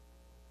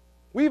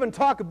 We even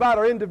talk about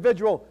our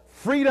individual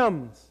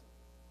freedoms.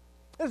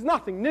 There's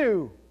nothing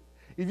new.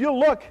 If you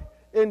look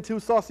into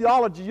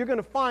sociology, you're going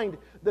to find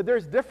that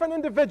there's different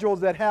individuals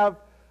that have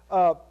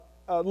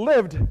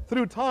lived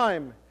through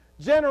time,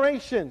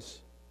 generations.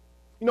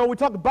 You know, we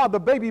talk about the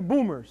baby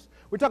boomers.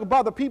 We talk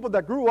about the people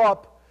that grew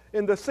up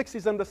in the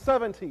 60s and the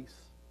 70s.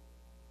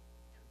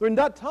 During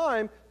that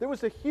time, there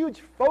was a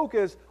huge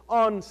focus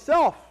on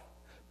self.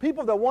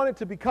 People that wanted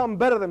to become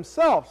better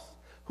themselves,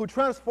 who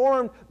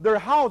transformed their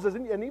houses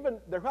and even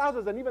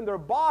their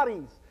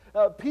bodies.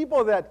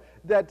 People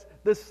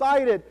that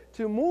decided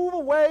to move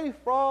away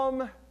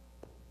from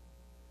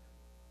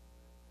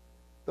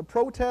the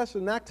protest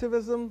and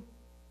activism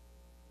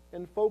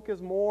and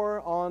focus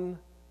more on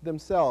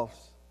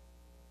themselves.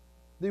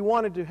 They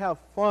wanted to have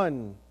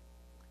fun,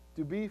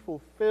 to be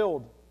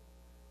fulfilled,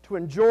 to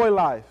enjoy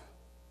life.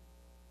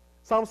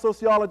 Some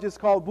sociologists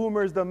call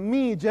boomers the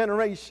me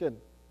generation.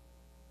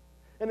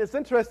 And it's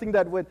interesting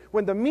that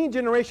when the me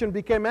generation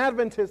became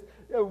Adventist,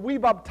 we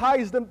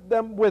baptized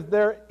them with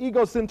their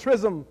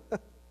egocentrism.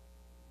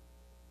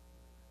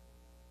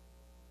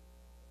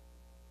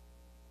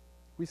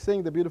 We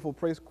sing the beautiful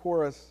praise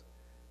chorus,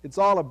 it's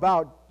all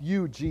about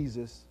you,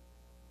 Jesus.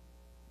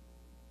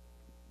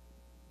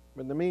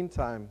 But in the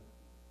meantime,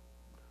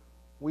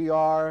 we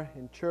are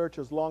in church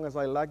as long as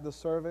I like the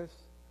service,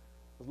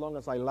 as long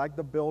as I like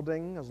the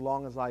building, as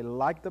long as I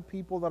like the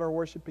people that are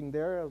worshiping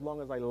there, as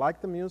long as I like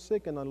the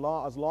music, and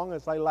as long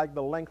as I like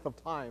the length of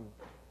time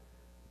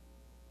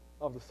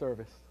of the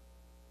service.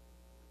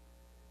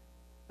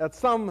 At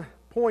some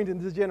point in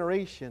this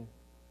generation,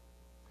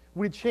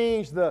 we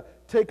changed the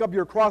take up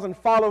your cross and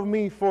follow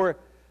me for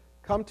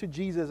come to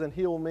Jesus and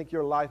He will make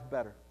your life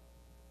better.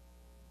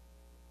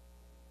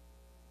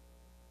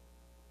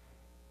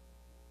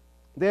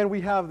 Then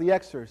we have the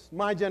Xers,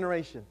 my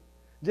generation,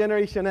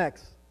 Generation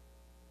X.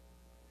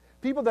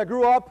 People that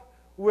grew up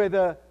with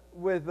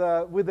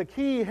the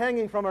key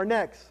hanging from our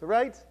necks,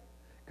 right?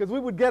 Because we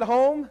would get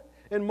home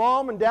and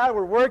Mom and Dad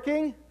were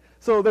working,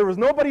 so there was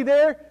nobody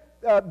there.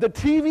 The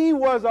TV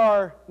was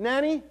our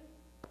nanny.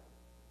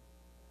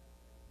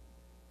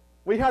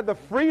 We had the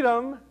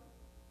freedom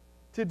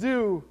to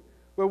do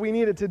what we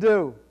needed to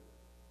do.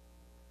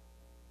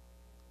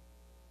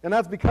 And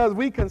that's because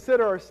we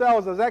consider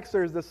ourselves as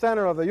Xers the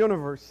center of the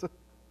universe.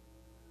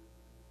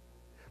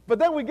 But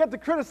then we get to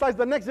criticize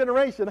the next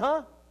generation,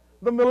 huh?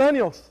 The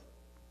millennials.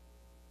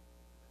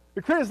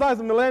 We criticize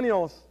the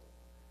millennials.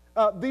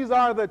 These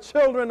are the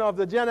children of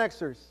the Gen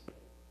Xers.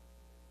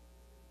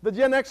 The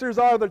Gen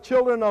Xers are the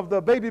children of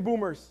the baby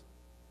boomers.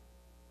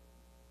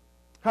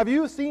 Have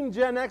you seen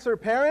Gen Xer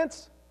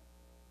parents?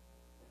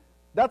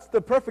 That's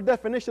the perfect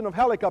definition of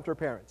helicopter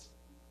parents.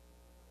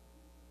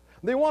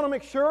 They want to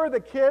make sure their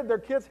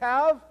kids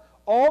have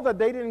all that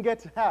they didn't get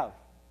to have.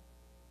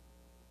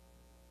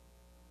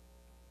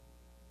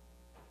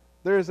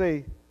 There's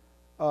a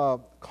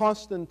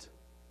constant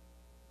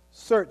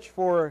search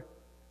for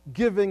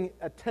giving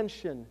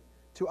attention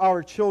to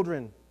our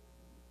children.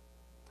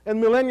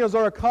 And millennials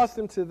are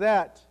accustomed to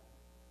that.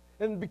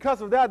 And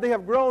because of that, they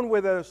have grown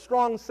with a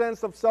strong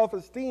sense of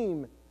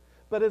self-esteem.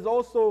 But it's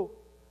also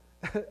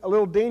a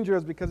little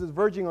dangerous because it's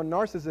verging on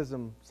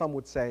narcissism, some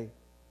would say.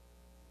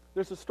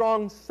 There's a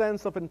strong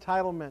sense of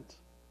entitlement.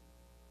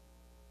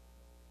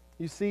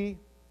 You see,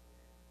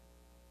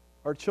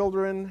 our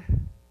children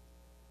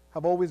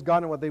have always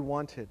gotten what they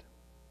wanted,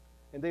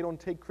 and they don't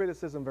take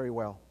criticism very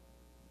well.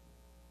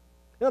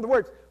 In other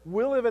words,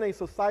 we live in a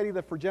society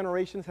that for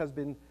generations has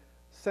been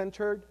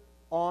centered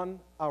on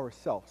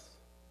ourselves.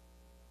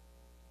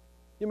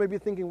 You may be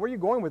thinking, where are you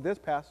going with this,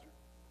 Pastor?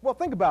 Well,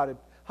 think about it,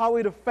 how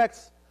it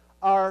affects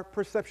our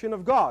perception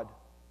of God.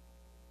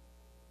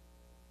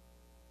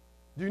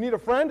 Do you need a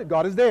friend?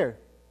 God is there.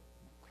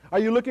 Are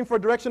you looking for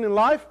direction in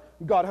life?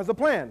 God has a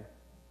plan.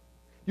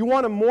 You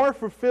want a more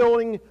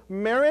fulfilling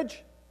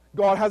marriage?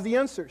 God has the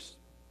answers.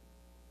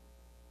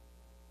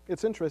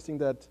 It's interesting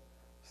that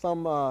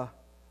some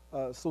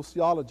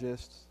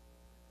sociologists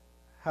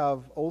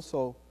have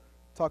also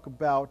talked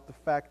about the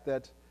fact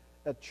that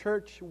at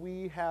church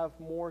we have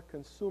more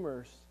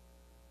consumers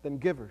than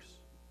givers.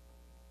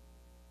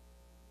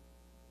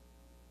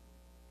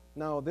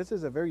 Now, this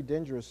is a very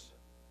dangerous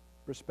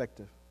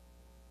perspective.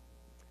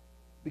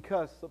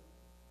 Because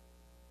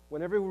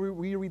whenever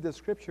we read the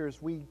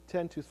Scriptures, we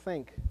tend to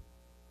think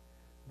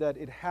that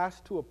it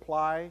has to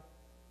apply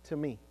to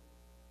me.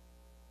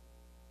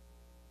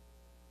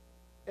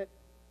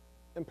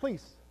 And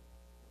please,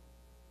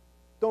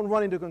 don't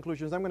run into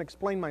conclusions. I'm going to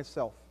explain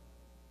myself.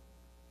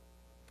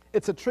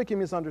 It's a tricky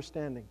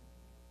misunderstanding.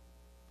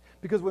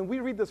 Because when we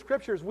read the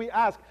Scriptures, we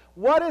ask,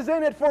 what is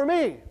in it for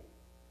me?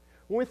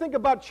 When we think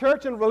about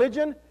church and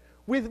religion,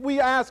 we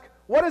ask,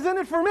 what is in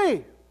it for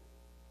me?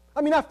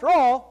 I mean, after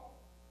all,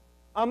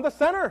 I'm the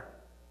center.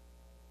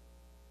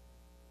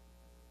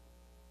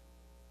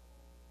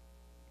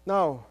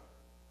 Now,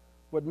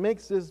 what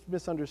makes this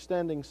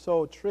misunderstanding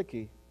so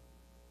tricky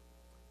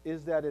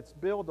is that it's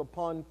built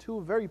upon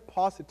two very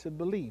positive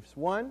beliefs.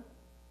 One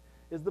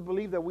is the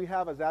belief that we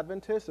have as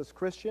Adventists, as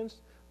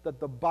Christians, that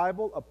the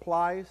Bible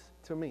applies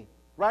to me.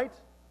 Right?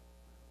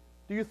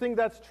 Do you think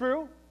that's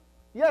true?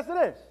 Yes,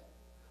 it is.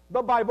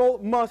 The Bible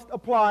must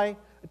apply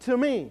to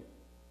me.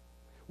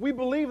 We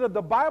believe that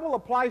the Bible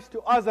applies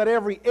to us at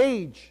every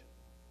age.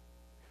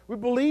 We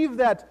believe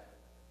that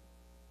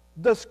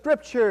the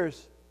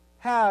Scriptures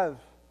have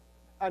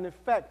an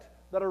effect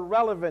that are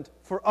relevant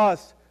for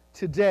us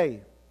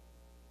today.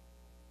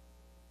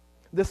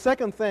 The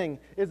second thing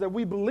is that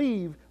we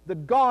believe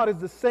that God is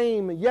the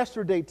same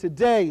yesterday,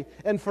 today,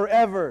 and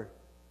forever.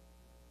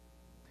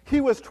 He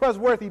was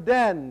trustworthy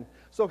then,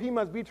 so He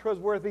must be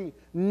trustworthy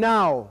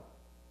now.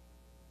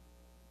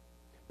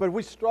 But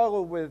we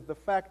struggle with the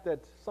fact that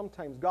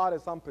sometimes God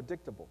is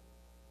unpredictable.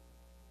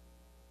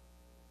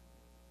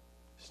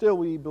 Still,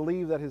 we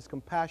believe that His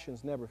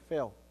compassions never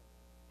fail.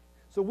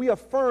 So we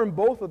affirm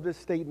both of these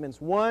statements.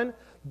 One,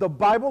 the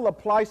Bible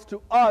applies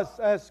to us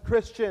as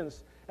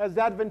Christians, as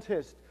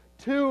Adventists.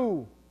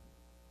 Two,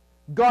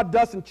 God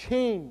doesn't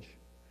change.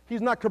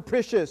 He's not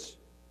capricious.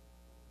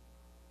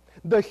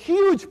 The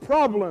huge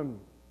problem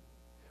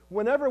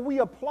whenever we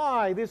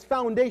apply these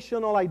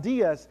foundational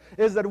ideas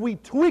is that we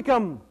tweak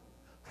them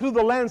through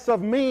the lens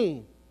of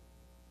me.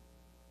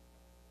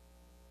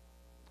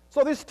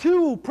 So these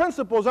two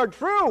principles are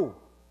true.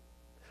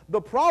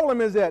 The problem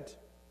is that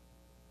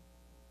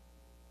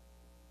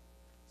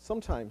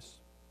sometimes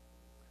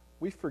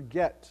we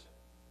forget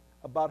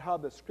about how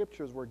the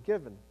Scriptures were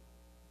given.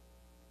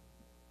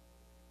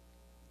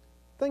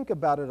 Think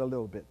about it a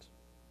little bit.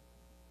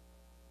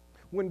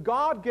 When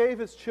God gave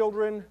His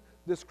children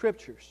the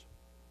Scriptures,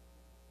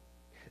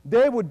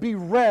 they would be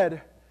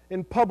read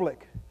in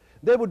public.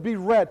 They would be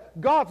read.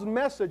 God's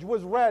message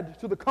was read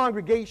to the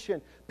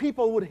congregation.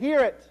 People would hear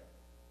it.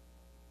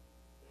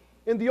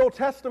 In the Old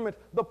Testament,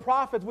 the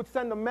prophets would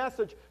send a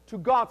message to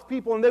God's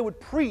people, and they would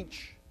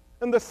preach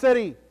in the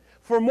city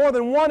for more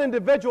than one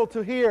individual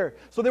to hear.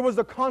 So there was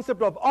the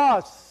concept of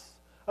us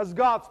as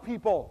God's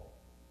people.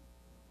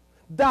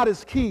 That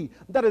is key.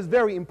 That is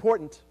very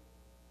important.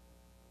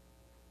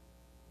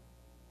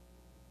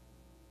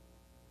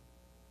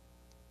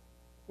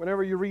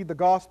 Whenever you read the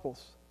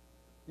Gospels,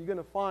 you're going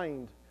to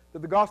find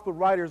that the gospel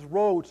writers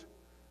wrote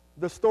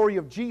the story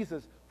of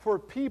Jesus for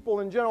people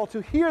in general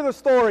to hear the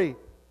story,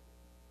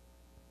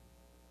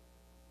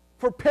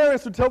 for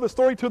parents to tell the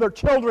story to their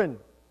children.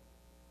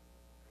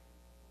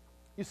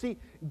 You see,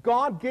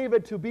 God gave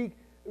it to be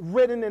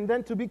written and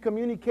then to be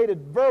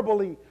communicated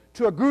verbally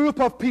to a group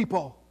of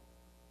people.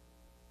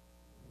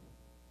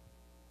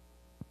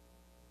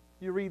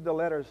 You read the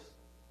letters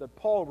that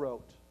Paul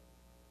wrote,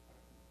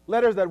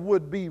 letters that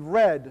would be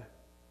read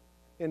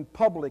in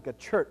public at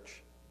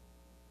church.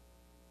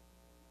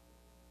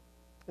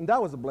 And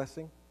that was a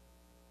blessing.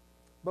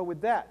 But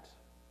with that,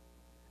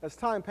 as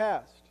time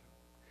passed,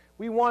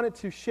 we wanted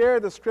to share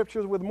the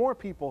Scriptures with more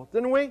people,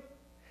 didn't we?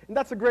 And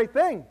that's a great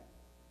thing.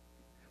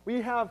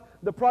 We have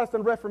the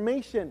Protestant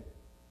Reformation,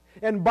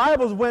 and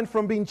Bibles went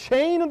from being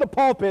chained in the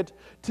pulpit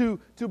to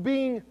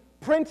being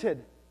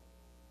printed.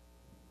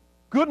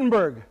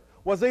 Gutenberg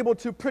was able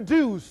to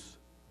produce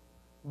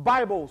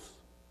Bibles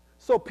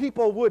so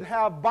people would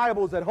have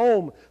Bibles at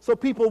home, so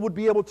people would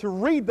be able to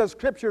read the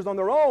Scriptures on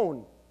their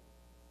own.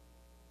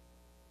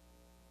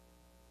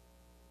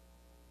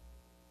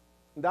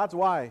 And that's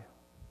why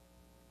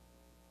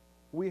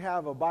we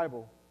have a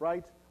Bible,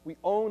 right? We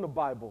own a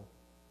Bible.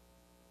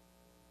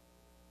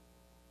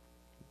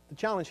 The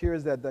challenge here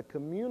is that the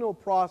communal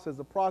process,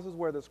 the process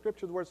where the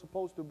Scriptures were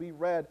supposed to be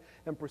read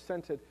and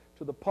presented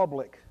to the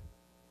public,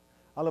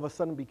 all of a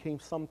sudden became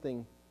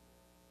something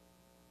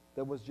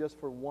that was just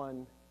for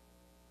one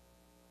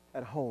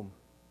at home.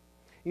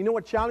 You know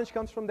what challenge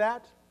comes from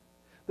that?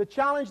 The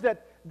challenge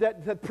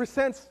that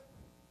presents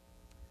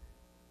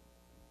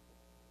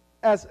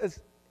as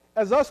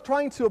us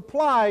trying to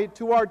apply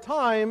to our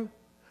time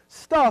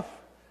stuff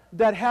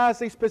that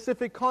has a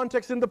specific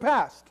context in the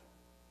past.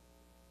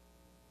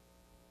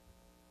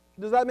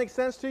 Does that make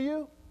sense to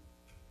you?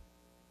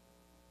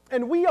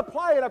 And we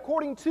apply it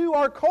according to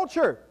our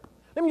culture.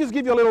 Let me just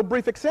give you a little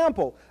brief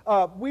example.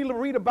 We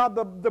read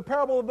about the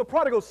parable of the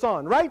prodigal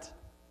son, right?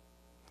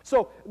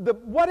 So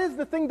what is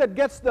the thing that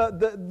gets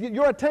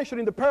your attention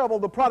in the parable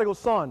of the prodigal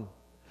son?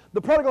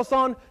 The prodigal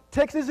son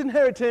takes his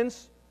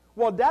inheritance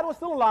while dad was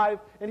still alive,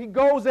 and he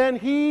goes and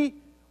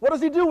what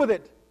does he do with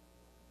it?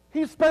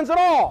 He spends it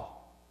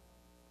all.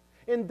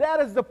 And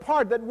that is the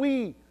part that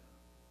we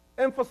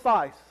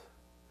emphasize.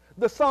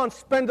 The son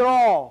spent it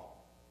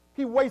all.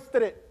 He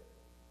wasted it.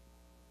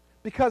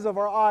 Because of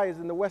our eyes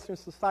in the Western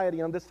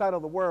society on this side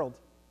of the world,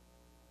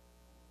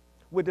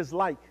 we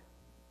dislike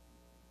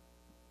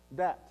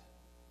that.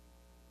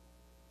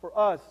 For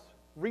us,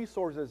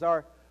 resources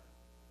are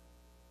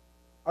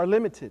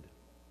limited.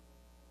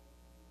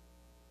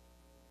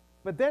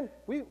 But then,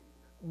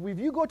 if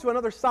you go to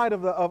another side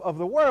of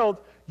the world,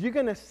 you're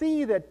going to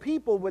see that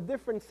people with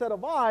different set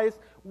of eyes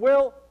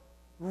will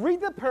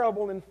read the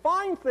parable and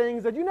find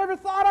things that you never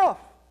thought of.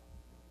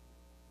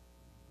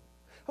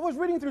 I was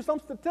reading through some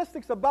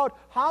statistics about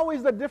how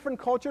is the different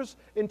cultures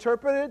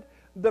interpreted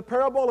the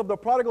parable of the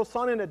prodigal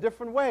son in a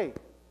different way.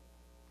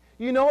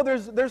 You know,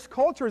 there's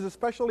cultures,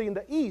 especially in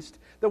the East,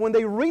 that when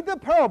they read the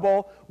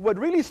parable, what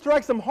really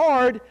strikes them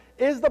hard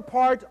is the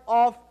part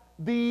of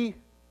the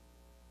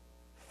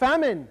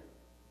famine.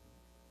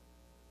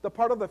 The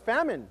part of the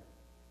famine.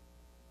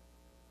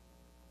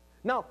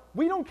 Now,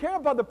 we don't care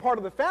about the part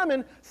of the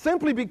famine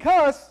simply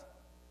because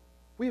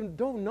we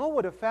don't know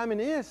what a famine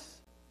is.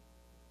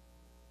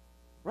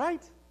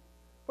 Right?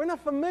 We're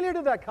not familiar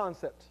to that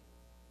concept.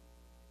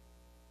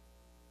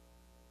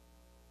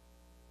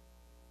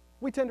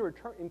 We tend to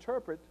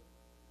interpret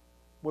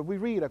what we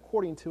read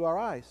according to our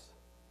eyes.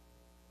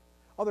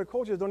 Other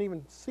cultures don't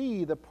even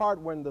see the part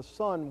when the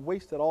son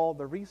wasted all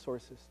the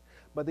resources,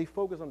 but they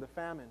focus on the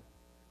famine.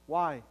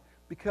 Why?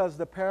 Because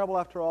the parable,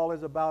 after all,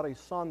 is about a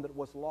son that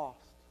was lost.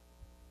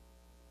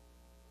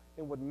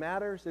 And what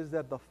matters is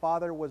that the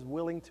father was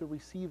willing to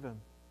receive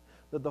him,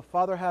 that the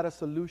father had a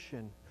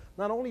solution.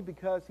 Not only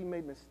because he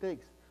made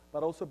mistakes,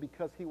 but also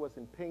because he was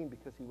in pain,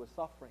 because he was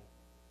suffering.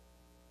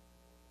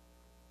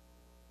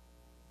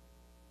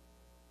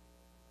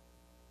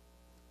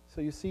 So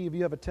you see, if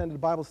you have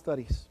attended Bible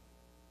studies,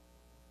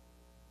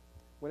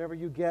 whenever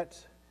you get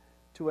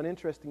to an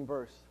interesting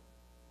verse,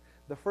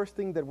 the first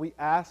thing that we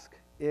ask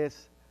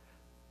is,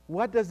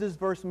 what does this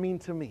verse mean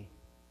to me?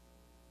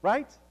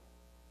 Right?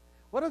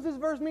 What does this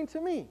verse mean to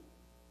me?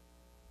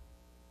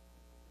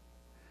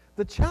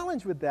 The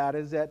challenge with that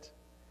is that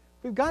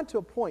we've gotten to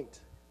a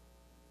point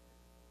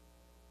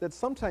that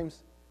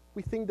sometimes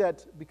we think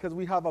that because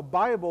we have a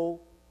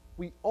Bible,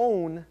 we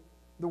own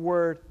the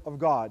Word of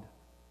God.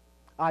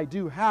 I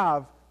do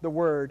have the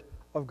Word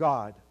of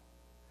God.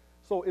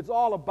 So it's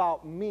all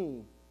about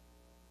me.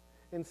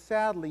 And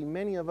sadly,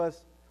 many of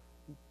us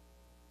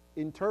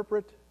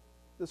interpret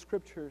the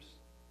Scriptures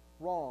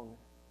wrong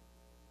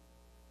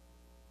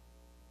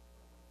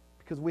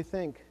because we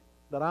think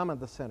that I'm at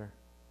the center.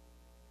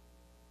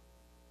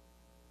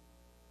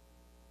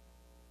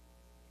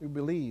 We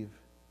believe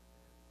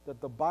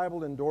that the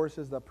Bible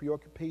endorses the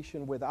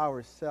preoccupation with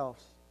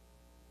ourselves.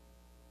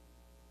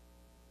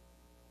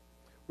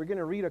 We're going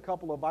to read a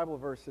couple of Bible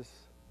verses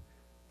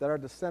that are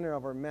the center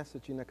of our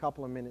message in a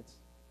couple of minutes.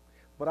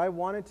 But I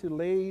wanted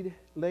to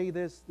lay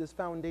this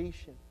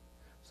foundation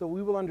so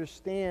we will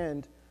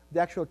understand the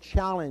actual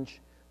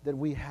challenge that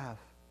we have.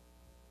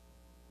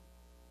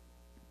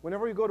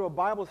 Whenever we go to a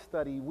Bible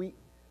study,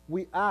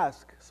 we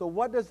ask, so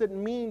what does it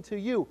mean to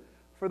you?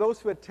 For those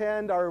who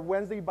attend our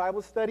Wednesday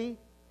Bible study,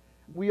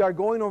 we are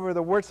going over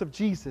the words of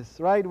Jesus,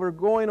 right? We're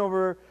going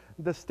over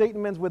the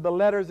statements with the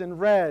letters in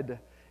red.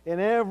 And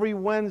every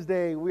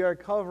Wednesday we are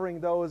covering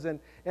those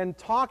and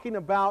talking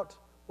about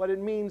what it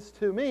means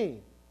to me.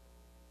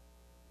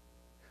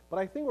 But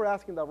I think we're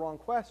asking the wrong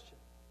question.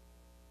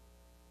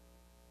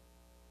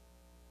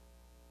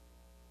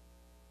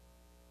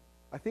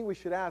 I think we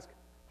should ask,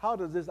 how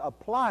does this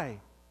apply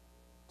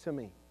to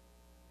me?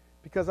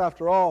 Because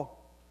after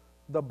all,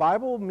 the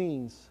Bible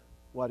means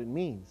what it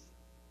means.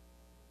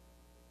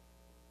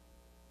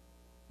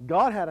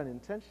 God had an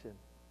intention.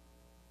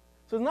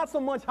 So it's not so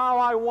much how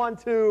I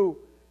want to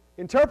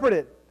interpret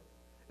it.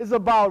 It's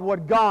about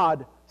what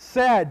God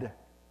said.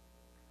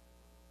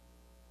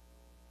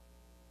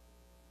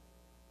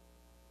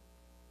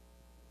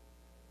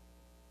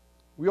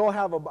 We all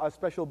have a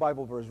special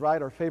Bible verse, right?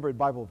 Our favorite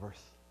Bible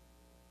verse.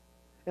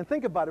 And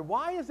think about it.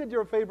 Why is it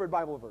your favorite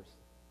Bible verse?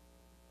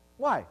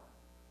 Why?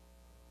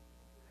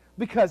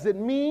 Because it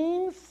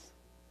means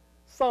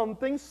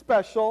something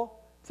special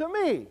to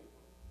me.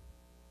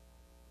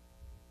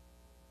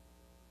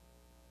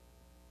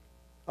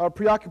 Our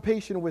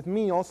preoccupation with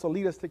me also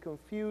leads us to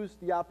confuse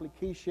the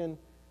application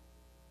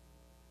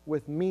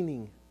with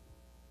meaning.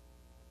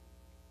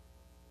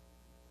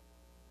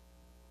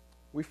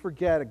 We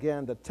forget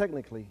again that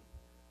technically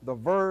the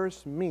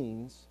verse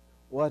means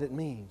what it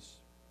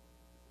means.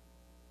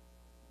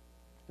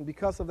 And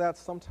because of that,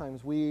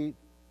 sometimes we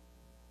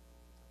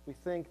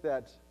think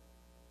that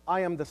I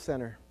am the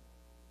center.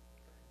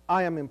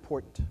 I am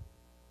important.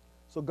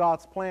 So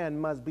God's plan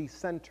must be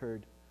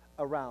centered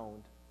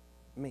around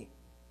me.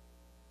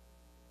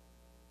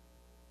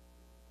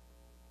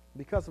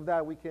 Because of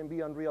that, we can be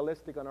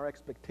unrealistic on our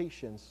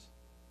expectations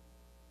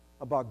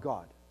about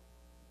God.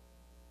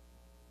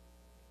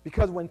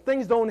 Because when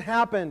things don't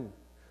happen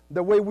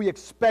the way we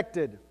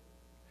expected,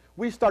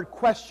 we start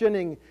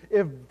questioning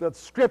if the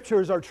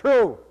scriptures are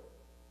true.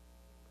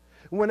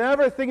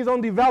 Whenever things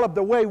don't develop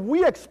the way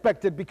we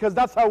expected, because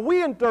that's how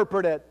we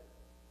interpret it,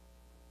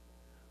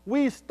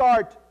 we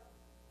start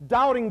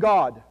doubting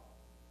God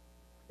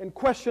and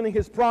questioning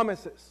His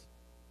promises.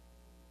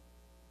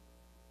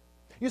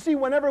 You see,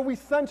 whenever we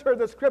center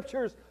the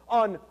scriptures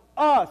on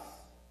us,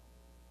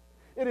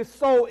 it is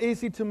so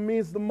easy to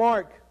miss the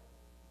mark.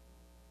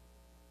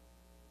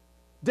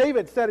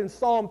 David said in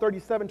Psalm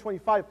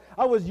 37:25,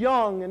 I was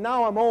young and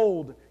now I'm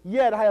old,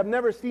 yet I have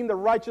never seen the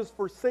righteous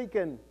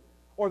forsaken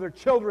or their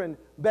children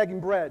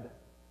begging bread.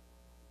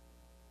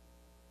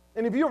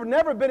 And if you've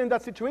never been in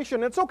that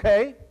situation, it's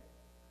okay.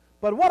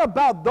 But what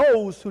about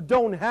those who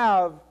don't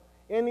have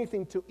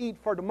anything to eat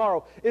for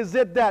tomorrow? Is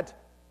it that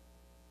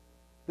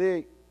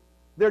they're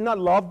not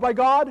loved by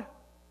God?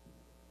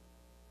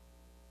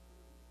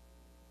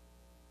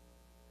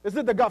 Is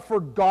it that God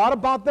forgot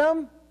about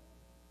them?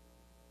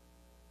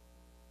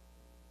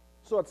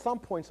 So at some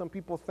point, some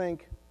people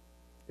think,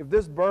 if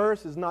this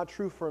verse is not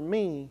true for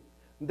me,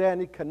 then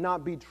it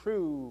cannot be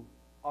true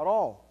at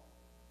all.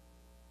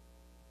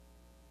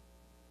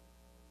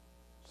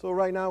 So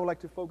right now, I would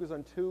like to focus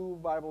on two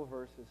Bible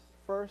verses.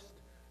 First,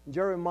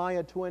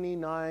 Jeremiah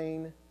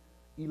 29:11.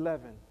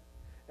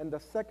 And the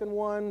second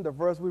one, the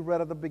verse we read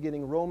at the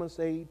beginning, Romans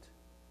 8,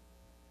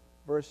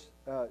 verse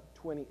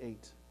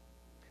 28.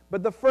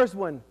 But the first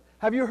one,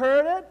 have you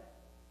heard it?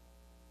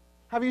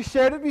 Have you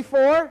shared it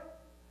before?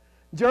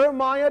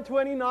 Jeremiah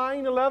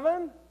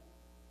 29:11.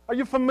 Are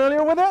you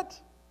familiar with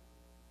it?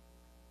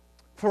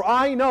 For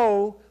I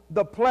know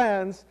the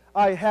plans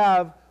I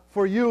have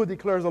for you,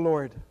 declares the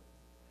Lord.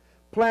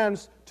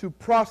 Plans to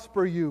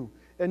prosper you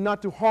and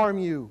not to harm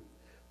you.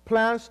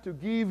 Plans to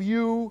give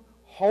you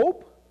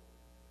hope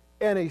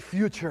and a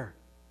future.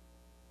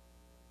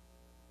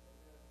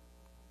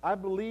 I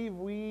believe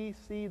we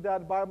see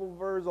that Bible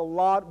verse a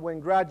lot when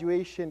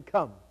graduation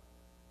comes,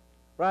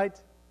 right?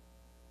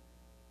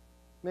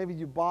 Maybe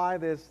you buy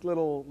this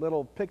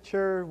little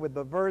picture with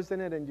the verse in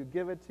it and you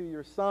give it to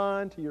your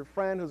son, to your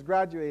friend who's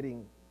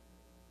graduating.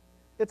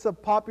 It's a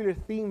popular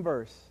theme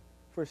verse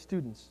for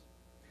students.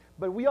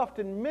 But we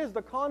often miss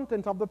the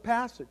content of the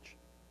passage.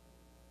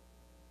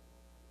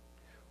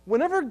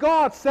 Whenever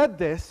God said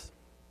this,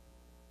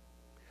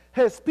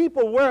 His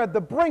people were at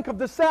the brink of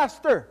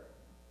disaster.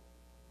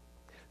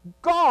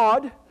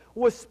 God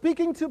was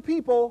speaking to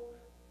people,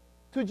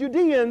 to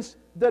Judeans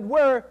that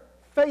were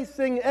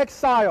facing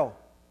exile.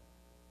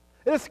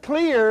 It is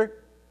clear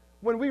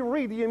when we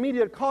read the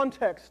immediate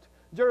context.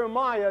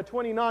 Jeremiah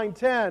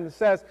 29:10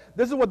 says,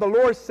 this is what the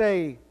Lord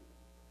say,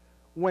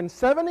 when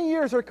 70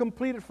 years are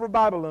completed for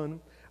Babylon,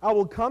 I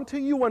will come to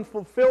you and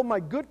fulfill my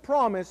good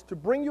promise to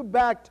bring you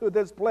back to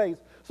this place.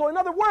 So in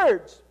other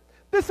words,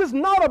 this is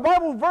not a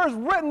Bible verse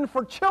written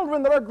for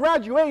children that are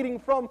graduating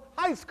from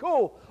high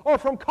school or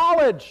from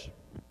college.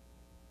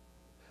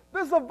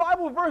 This is a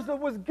Bible verse that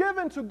was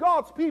given to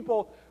God's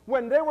people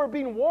when they were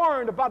being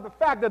warned about the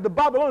fact that the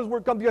Babylonians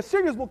would come, the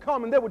Assyrians would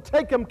come, and they would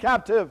take them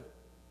captive.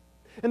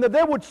 And that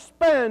they would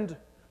spend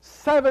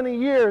 70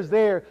 years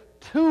there,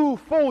 2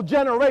 full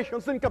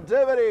generations in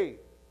captivity.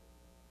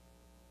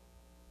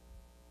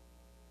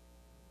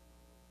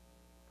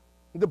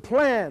 The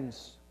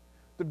plans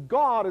that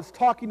God is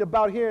talking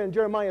about here in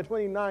Jeremiah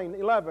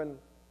 29:11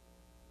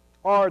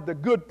 are the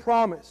good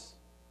promise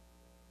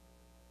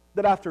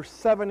that after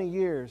 70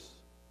 years,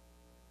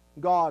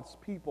 God's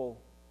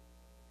people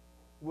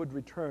would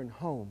return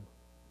home.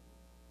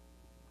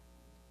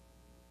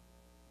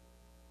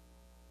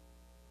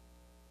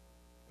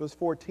 Verse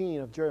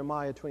 14 of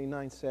Jeremiah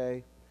 29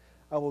 say,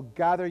 I will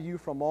gather you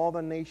from all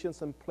the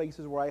nations and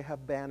places where I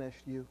have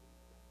banished you,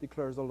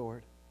 declares the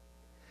Lord,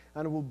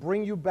 and will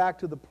bring you back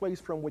to the place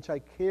from which I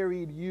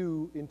carried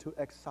you into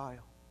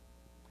exile.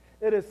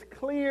 It is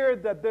clear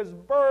that this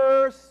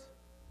verse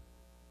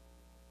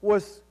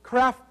was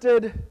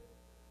crafted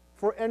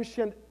for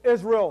ancient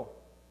Israel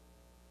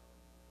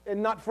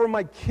and not for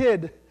my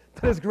kid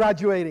that is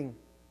graduating.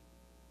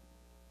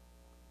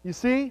 You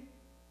see?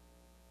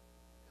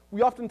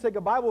 We often take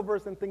a Bible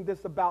verse and think this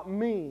is about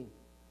me,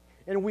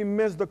 and we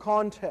miss the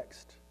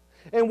context.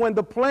 And when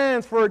the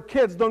plans for our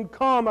kids don't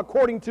come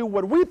according to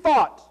what we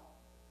thought,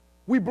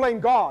 we blame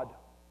God.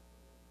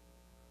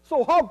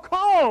 So how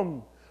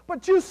come?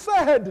 But you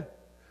said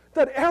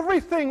that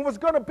everything was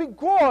going to be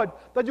good,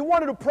 that you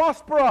wanted to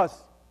prosper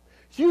us.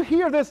 Do you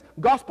hear this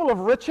gospel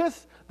of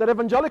riches that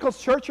evangelical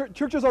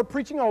churches are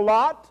preaching a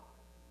lot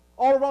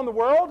all around the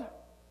world?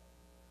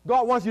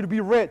 God wants you to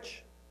be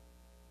rich.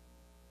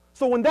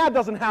 So when that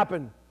doesn't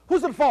happen,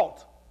 who's at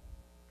fault?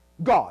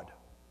 God.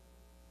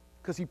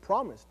 Because He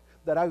promised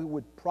that I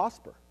would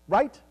prosper,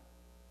 right?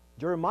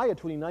 Jeremiah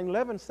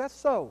 29:11 says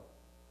so.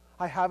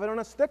 I have it on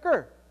a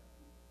sticker.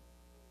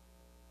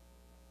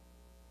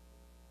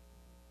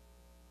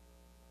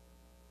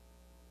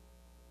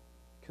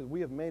 Because we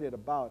have made it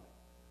about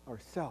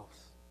ourselves.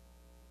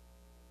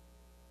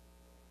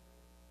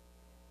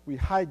 We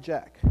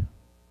hijack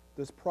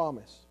this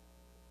promise.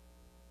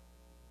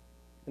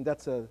 And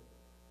that's a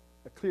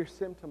clear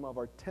symptom of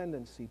our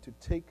tendency to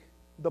take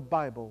the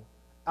Bible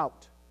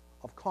out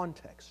of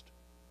context.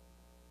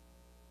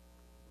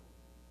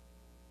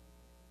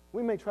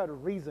 We may try to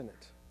reason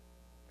it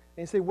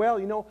and say, well,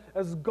 you know,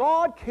 as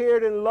God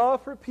cared and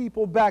loved for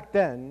people back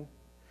then,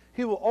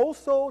 He will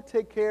also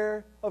take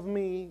care of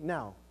me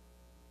now.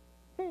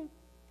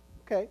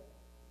 Okay.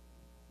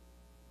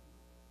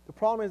 The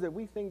problem is that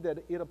we think that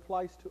it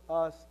applies to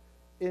us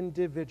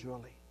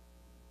individually.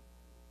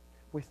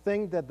 We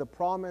think that the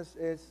promise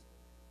is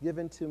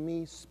given to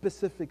me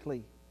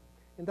specifically,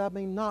 and that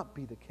may not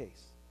be the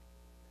case,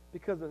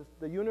 because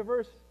the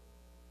universe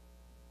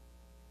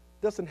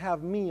doesn't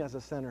have me as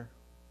a center.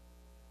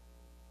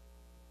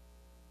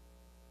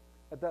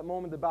 At that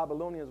moment, the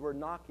Babylonians were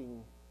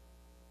knocking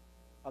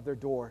at their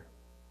door.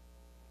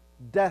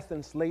 Death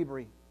and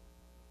slavery.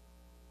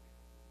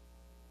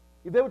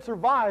 If they would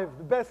survive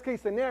the best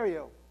case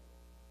scenario,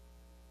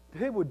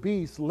 they would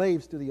be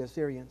slaves to the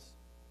Assyrians.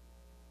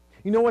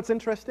 You know what's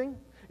interesting?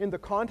 In the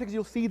context,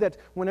 you'll see that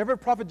whenever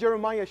Prophet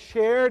Jeremiah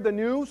shared the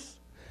news,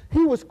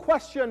 he was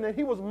questioned and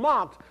he was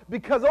mocked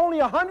because only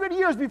 100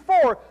 years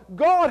before,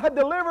 God had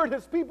delivered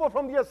His people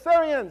from the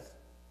Assyrians.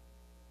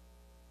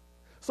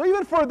 So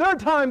even for their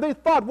time, they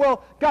thought,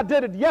 well, God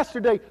did it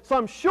yesterday, so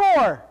I'm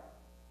sure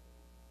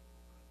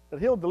that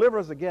He'll deliver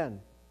us again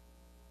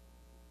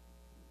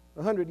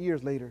 100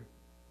 years later.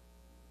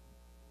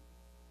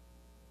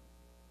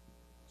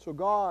 So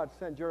God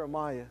sent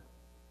Jeremiah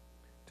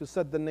to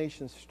set the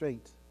nation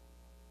straight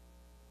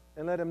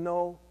and let him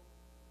know,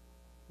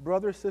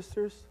 brothers,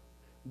 sisters,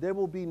 there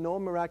will be no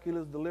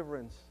miraculous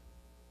deliverance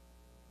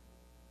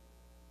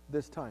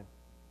this time.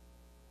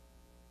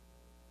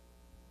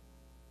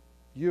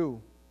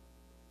 You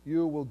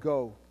will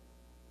go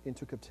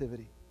into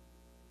captivity.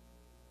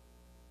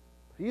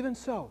 But even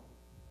so,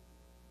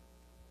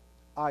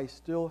 I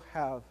still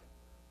have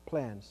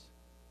plans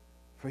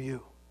for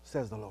you,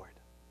 says the Lord.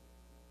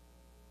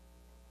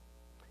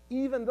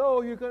 Even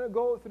though you're going to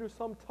go through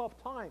some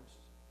tough times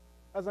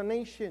as a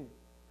nation,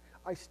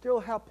 I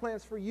still have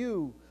plans for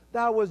you.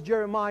 That was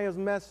Jeremiah's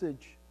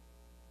message.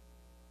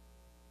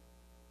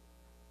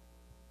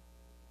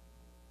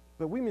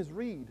 But we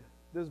misread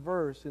this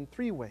verse in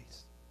 3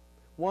 ways.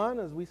 One,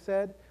 as we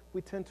said,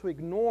 we tend to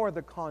ignore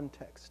the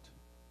context.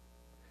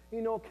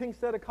 You know, King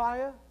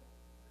Zedekiah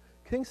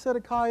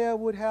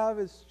would have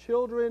his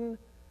children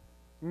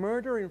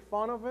murdered in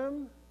front of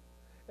him,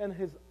 and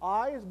his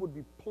eyes would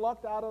be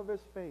plucked out of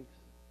his face,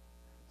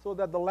 so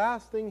that the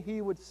last thing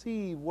he would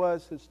see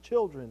was his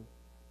children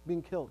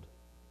being killed.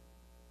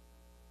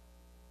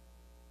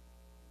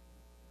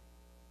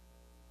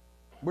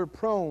 We're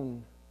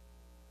prone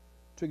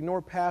to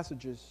ignore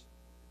passages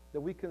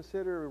that we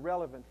consider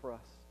irrelevant for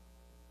us.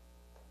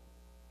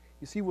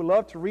 You see, we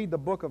love to read the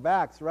book of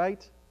Acts,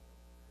 right?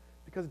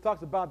 Because it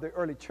talks about the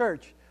early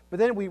church. But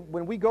then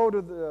when we go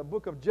to the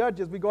book of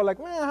Judges, we go like,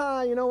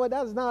 you know what,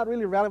 that's not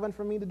really relevant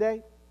for me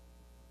today.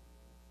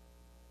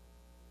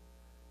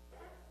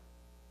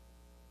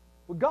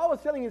 What God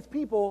was telling his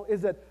people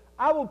is that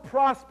I will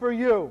prosper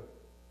you,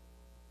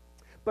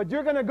 but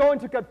you're going to go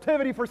into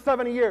captivity for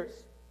 70 years.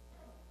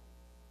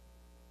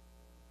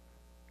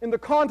 In the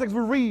context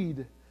we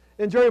read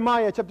in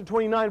Jeremiah chapter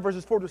 29,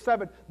 verses 4 to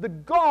 7,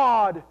 that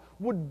God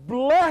would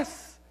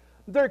bless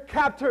their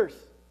captors,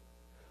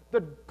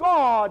 that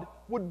God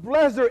would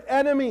bless their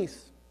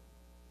enemies,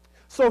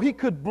 so he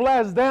could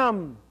bless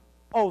them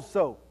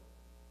also.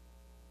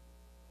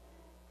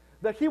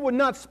 That he would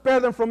not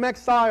spare them from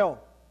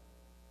exile,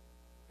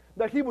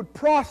 that he would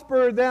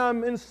prosper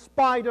them in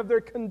spite of their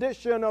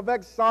condition of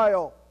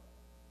exile.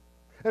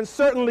 And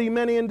certainly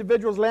many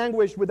individuals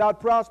languished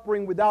without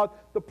prospering,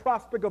 without the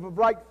prospect of a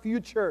bright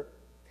future.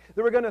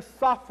 They were going to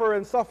suffer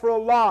and suffer a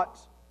lot.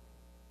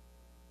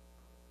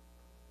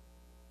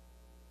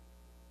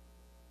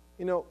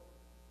 You know,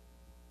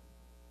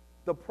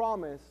 the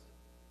promise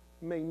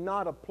may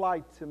not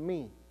apply to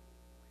me,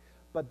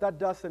 but that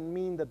doesn't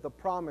mean that the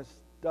promise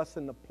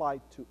doesn't apply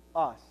to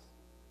us.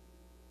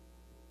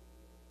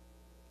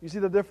 You see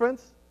the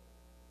difference?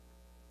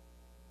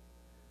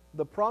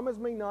 The promise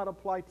may not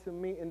apply to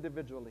me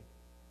individually,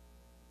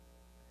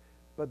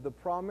 but the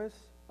promise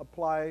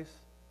applies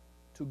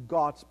to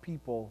God's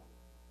people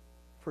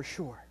for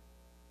sure.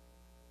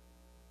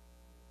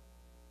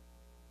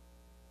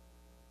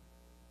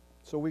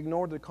 So we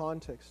ignore the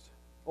context.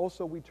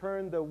 Also, we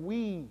turn the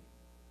we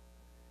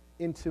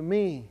into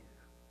me.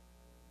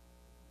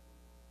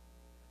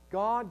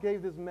 God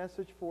gave this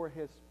message for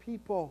his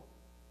people,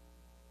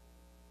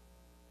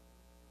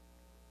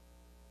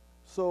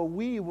 so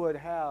we would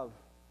have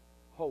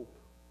hope.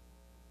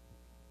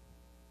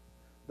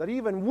 That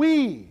even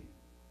we,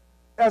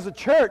 as a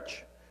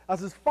church,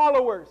 as his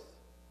followers,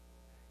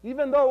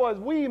 even though as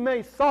we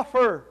may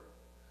suffer,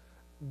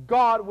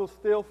 God will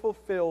still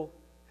fulfill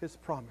his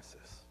promises.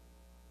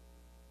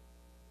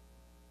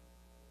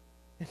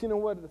 And you know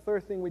what? The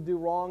third thing we do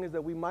wrong is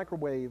that we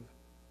microwave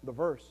the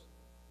verse.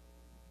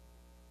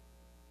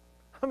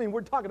 I mean,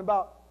 we're talking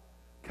about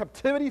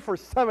captivity for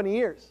 70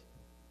 years.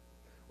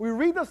 We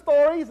read the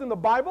stories in the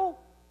Bible,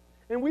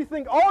 and we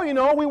think, oh, you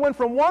know, we went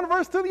from one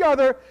verse to the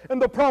other,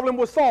 and the problem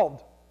was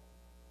solved.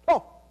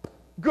 Oh,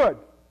 good.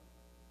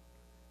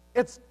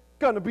 It's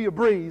going to be a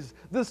breeze.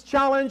 This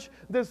challenge,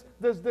 this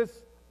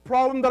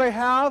problem that I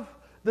have,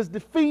 this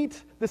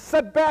defeat, this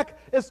setback,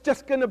 is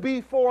just going to be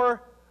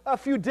for a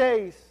few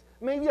days,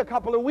 maybe a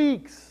couple of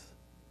weeks.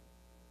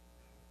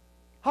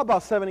 How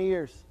about 70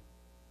 years?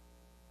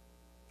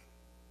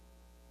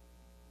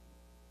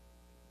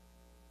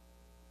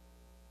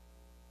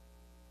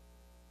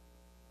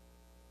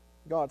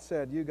 God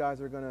said, you guys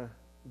are going to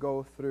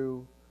go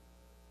through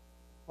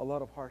a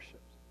lot of hardships.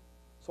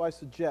 So I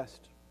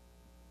suggest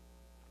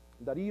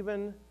that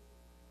even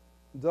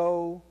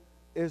though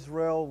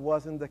Israel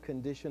was in the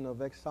condition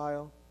of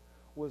exile,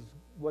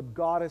 what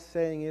God is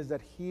saying is that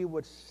he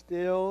would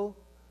still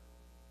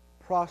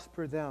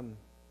prosper them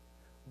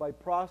by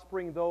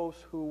prospering those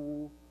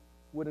who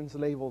would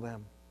enslave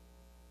them.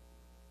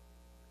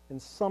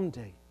 And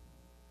someday,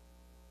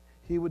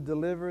 he would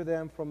deliver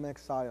them from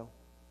exile.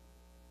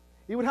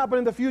 It would happen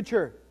in the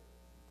future.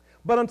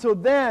 But until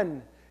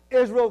then,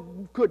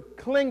 Israel could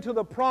cling to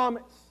the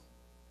promise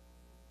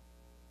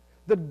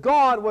that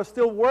God was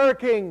still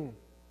working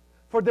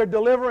for their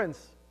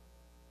deliverance.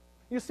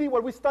 You see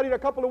what we studied a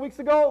couple of weeks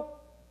ago?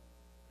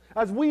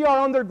 As we are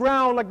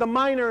underground like the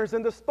miners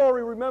in the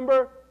story,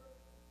 remember?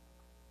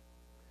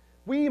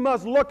 We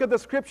must look at the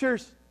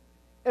scriptures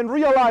and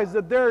realize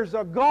that there's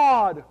a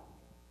God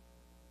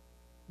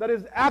that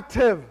is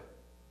active,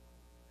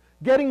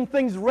 getting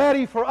things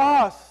ready for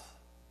us.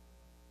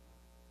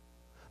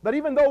 That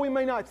even though we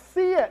may not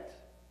see it,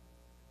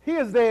 he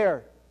is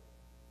there.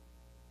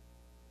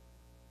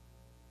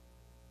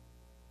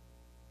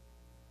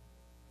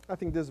 I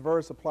think this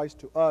verse applies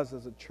to us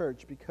as a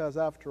church because,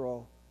 after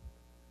all,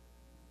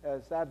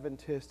 as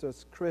Adventists,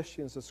 as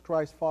Christians, as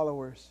Christ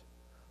followers,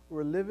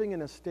 we're living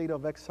in a state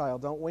of exile,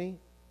 don't we?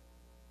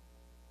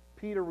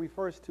 Peter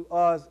refers to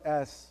us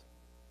as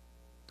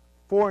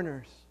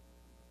foreigners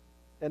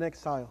and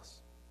exiles.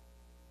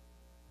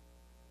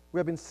 We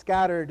have been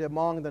scattered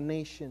among the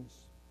nations,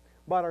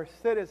 but our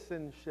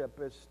citizenship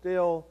is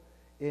still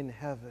in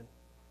heaven.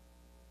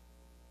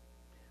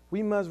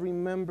 We must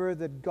remember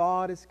that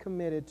God is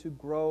committed to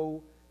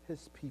grow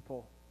his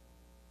people.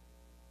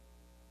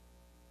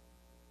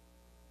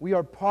 We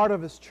are part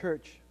of his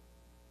church.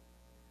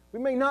 We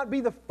may not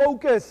be the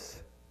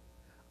focus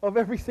of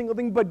every single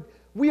thing, but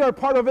we are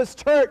part of his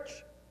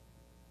church.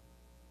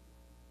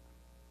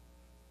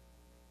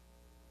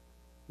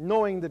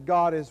 Knowing that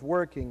God is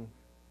working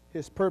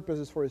his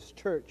purposes for his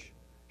church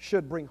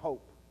should bring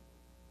hope.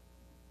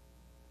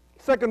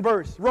 Second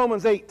verse,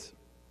 Romans 8.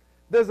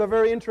 There's a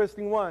very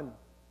interesting one.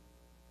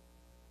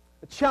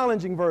 A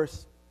challenging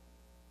verse.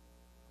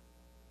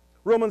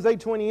 Romans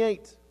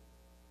 8:28.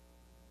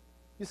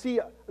 You see,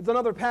 it's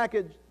another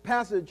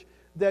passage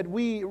that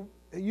we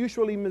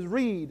usually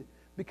misread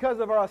because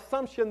of our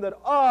assumption that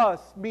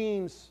us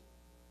means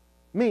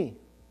me.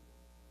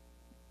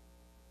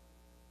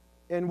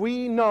 And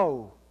we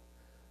know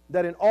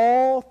that in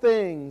all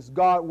things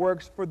God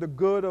works for the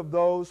good of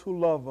those who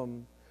love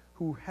Him,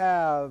 who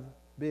have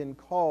been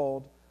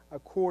called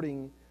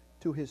according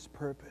to His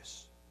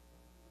purpose.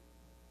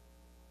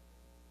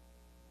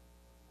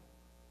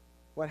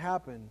 What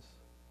happens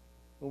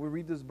when we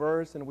read this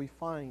verse and we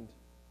find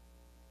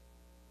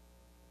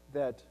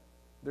that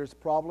there's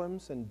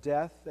problems and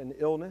death and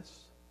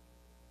illness?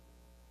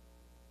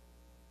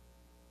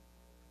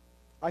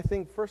 I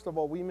think, first of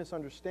all, we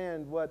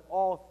misunderstand what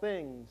all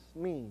things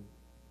mean.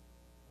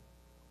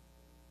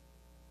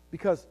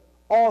 Because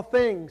all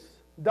things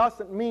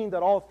doesn't mean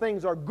that all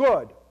things are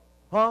good.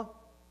 Huh?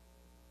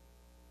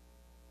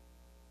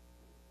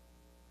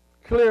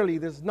 Clearly,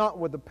 this is not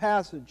what the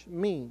passage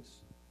means.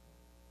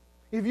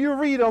 If you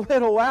read a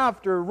little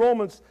after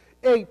Romans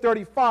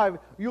 8:35,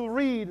 you'll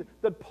read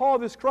that Paul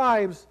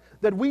describes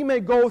that we may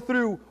go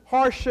through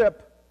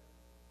hardship,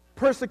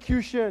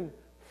 persecution,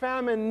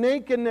 famine,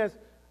 nakedness,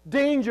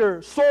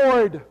 danger,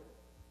 sword.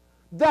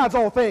 That's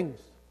all things.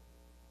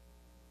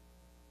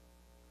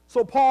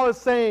 So Paul is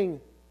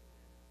saying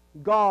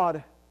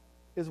God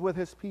is with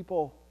His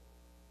people.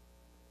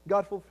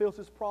 God fulfills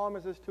His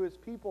promises to His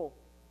people.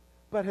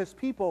 But His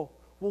people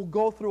will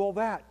go through all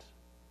that.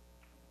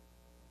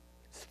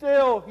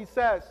 Still, he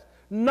says,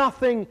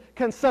 nothing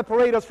can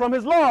separate us from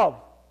His love.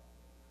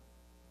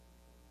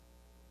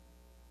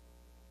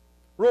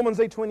 Romans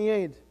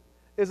 8:28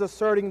 is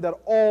asserting that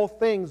all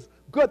things,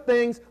 good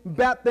things,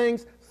 bad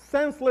things,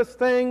 senseless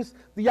things,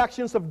 the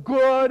actions of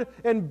good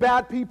and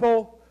bad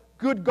people,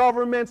 good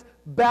governments,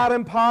 bad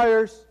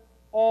empires,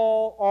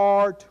 all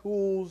are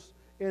tools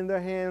in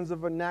the hands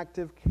of an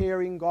active,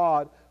 caring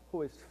God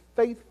who is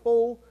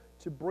faithful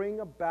to bring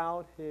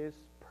about His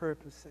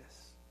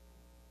purposes.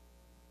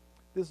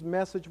 This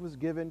message was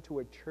given to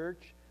a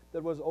church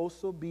that was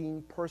also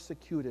being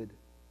persecuted,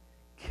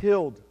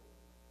 killed,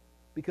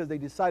 because they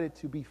decided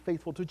to be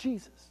faithful to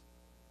Jesus.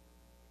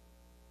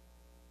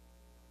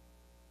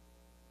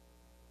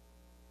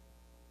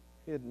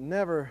 It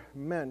never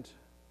meant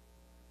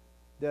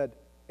that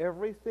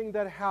everything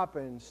that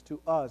happens to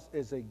us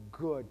is a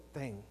good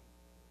thing.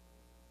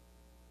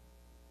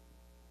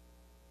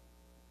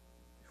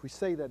 If we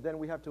say that, then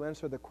we have to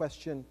answer the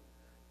question,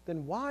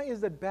 then why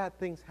is it bad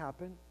things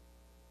happen?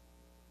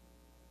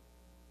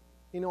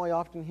 You know, I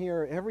often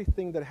hear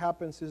everything that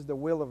happens is the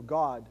will of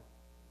God.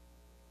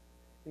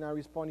 And I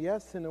respond,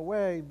 yes, in a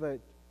way, but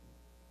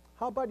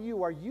how about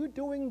you? Are you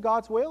doing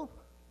God's will?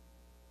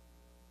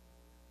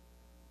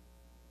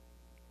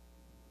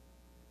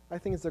 I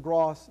think it's a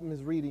gross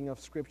misreading of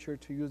Scripture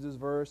to use this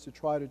verse to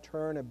try to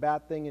turn a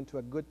bad thing into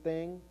a good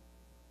thing.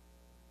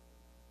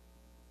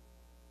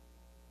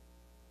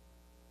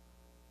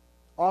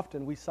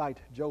 Often we cite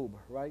Job,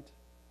 right?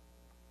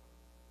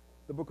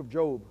 The book of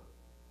Job.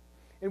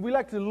 And we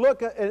like to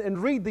look at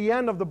and read the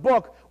end of the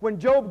book when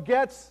Job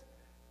gets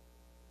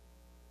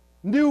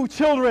new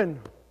children.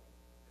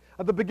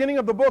 At the beginning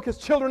of the book, his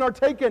children are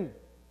taken.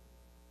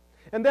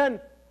 And then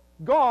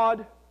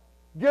God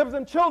gives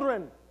him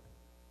children.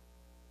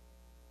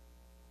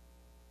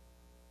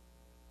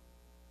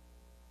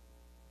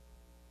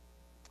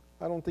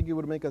 I don't think it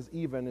would make us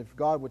even if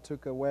God would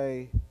take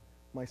away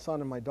my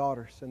son and my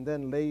daughters and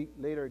then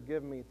later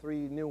give me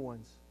 3 new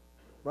ones,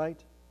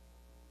 right?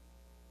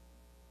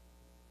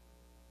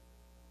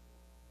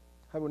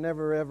 I would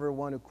never ever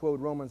want to quote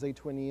Romans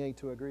 8:28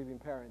 to a grieving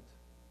parent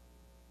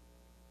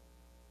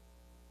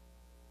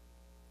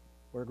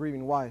or a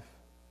grieving wife.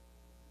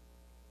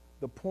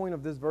 The point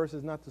of this verse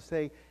is not to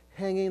say,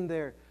 hang in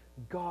there,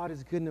 God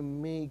is going to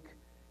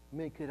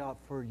make it up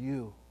for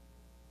you.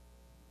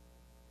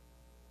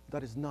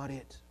 That is not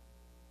it.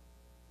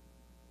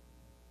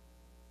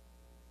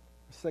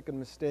 The second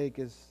mistake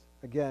is,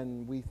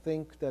 again, we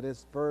think that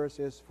this verse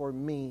is for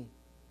me.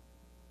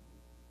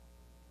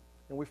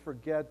 And we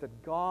forget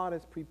that God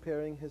is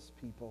preparing His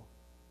people.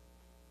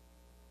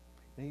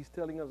 And He's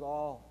telling us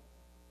all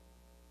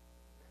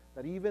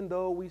that even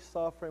though we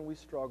suffer and we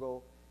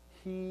struggle,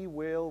 He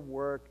will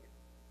work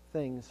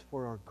things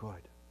for our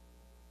good.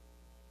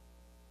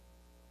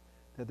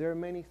 That there are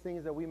many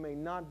things that we may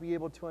not be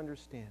able to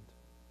understand.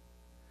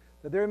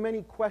 That there are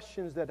many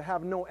questions that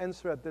have no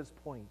answer at this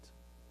point.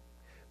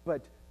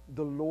 But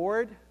the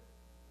Lord,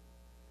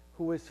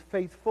 who is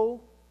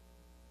faithful,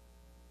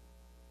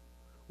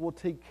 will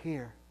take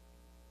care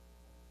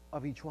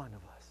of each one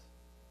of us.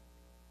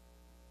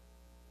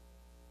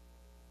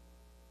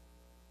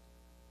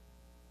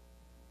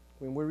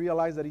 When we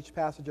realize that each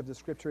passage of the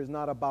Scripture is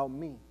not about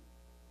me,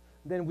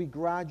 then we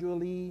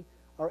gradually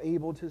are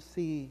able to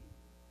see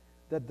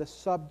that the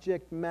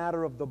subject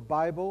matter of the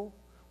Bible,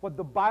 what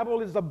the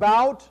Bible is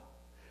about,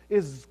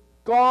 is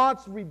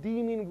God's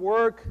redeeming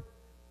work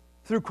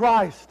through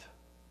Christ.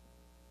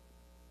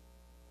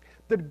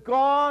 That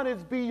God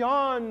is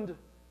beyond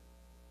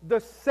the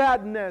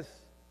sadness,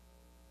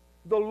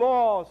 the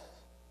loss,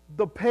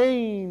 the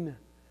pain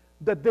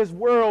that this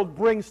world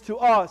brings to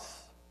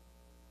us.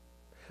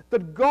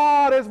 That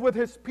God is with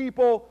His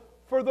people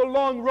for the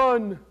long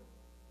run.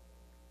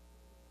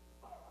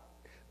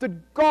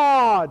 That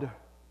God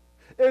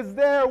is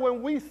there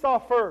when we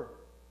suffer.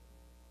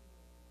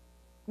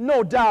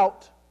 No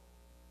doubt.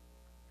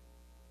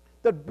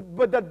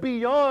 But that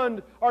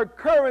beyond our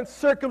current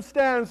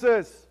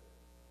circumstances,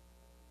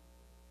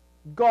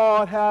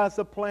 God has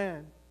a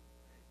plan.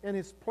 And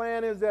His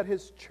plan is that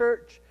His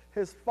church,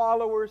 His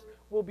followers,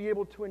 will be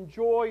able to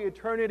enjoy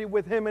eternity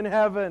with Him in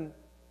heaven.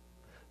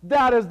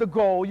 That is the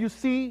goal, you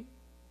see.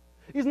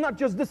 It's not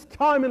just this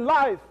time in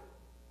life.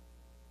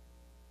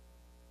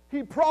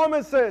 He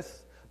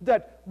promises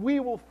that we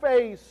will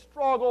face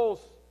struggles,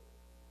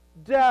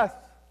 death,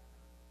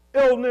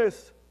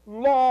 illness,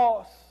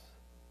 loss.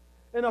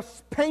 And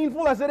as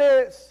painful as it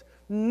is,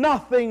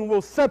 nothing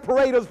will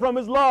separate us from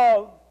His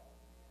love.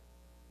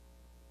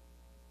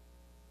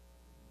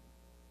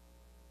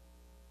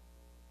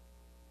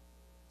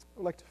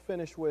 I'd like to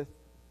finish with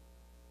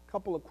a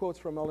couple of quotes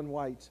from Ellen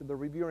White, the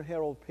Review and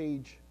Herald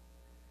page.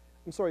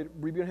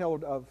 Review and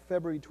Herald of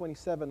February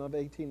 27 of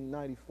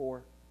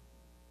 1894.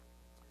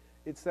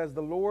 It says,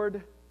 "The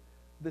Lord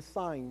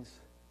designs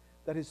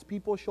that His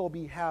people shall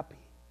be happy,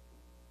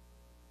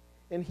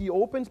 and He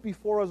opens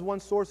before us one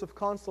source of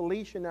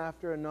consolation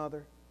after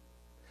another,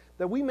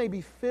 that we may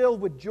be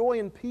filled with joy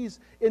and peace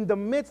in the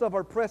midst of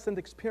our present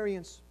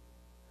experience.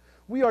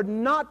 We are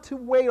not to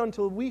wait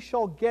until we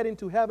shall get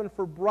into heaven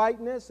for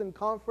brightness and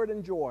comfort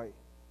and joy.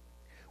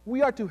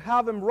 We are to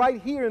have them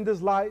right here in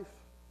this life.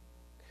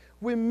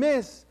 We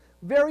miss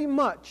very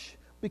much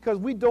because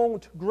we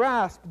don't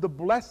grasp the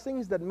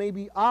blessings that may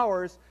be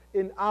ours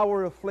in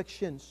our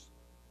afflictions.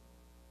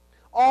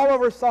 All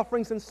of our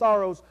sufferings and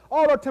sorrows,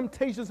 all our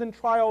temptations and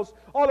trials,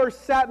 all our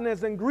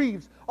sadness and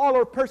griefs, all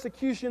our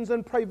persecutions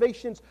and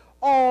privations,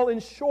 all, in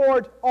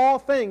short, all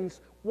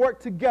things work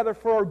together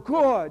for our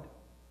good.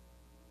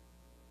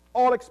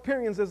 All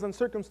experiences and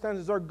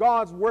circumstances are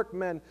God's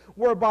workmen,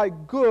 whereby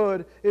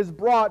good is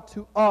brought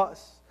to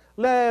us.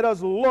 Let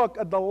us look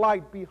at the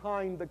light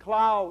behind the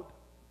cloud."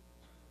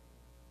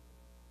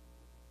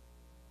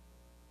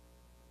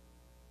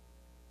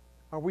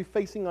 Are we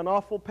facing an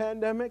awful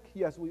pandemic?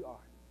 Yes, we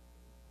are.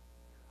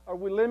 Are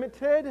we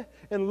limited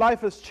and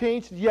life has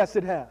changed? Yes,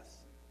 it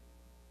has.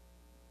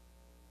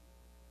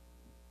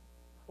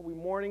 Are we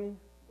mourning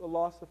the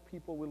loss of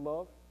people we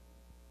love?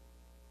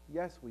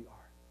 Yes, we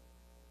are.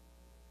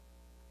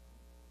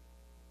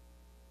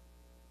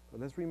 But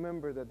let's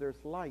remember that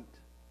there's light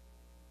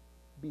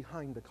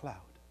behind the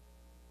cloud.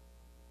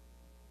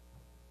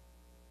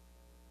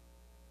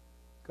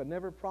 God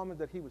never promised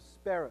that He would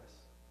spare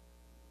us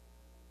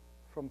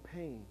from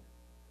pain,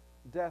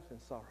 death,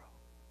 and sorrow.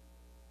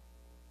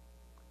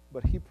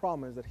 But He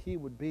promised that He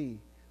would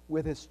be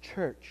with His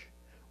church,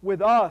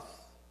 with us,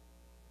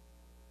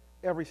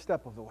 every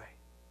step of the way.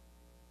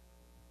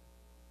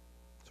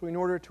 So in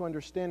order to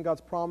understand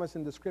God's promise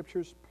in the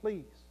Scriptures,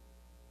 please,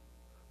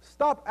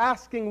 stop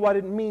asking what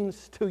it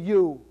means to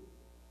you.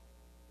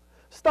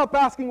 Stop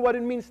asking what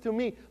it means to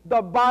me.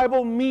 The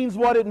Bible means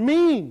what it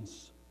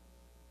means.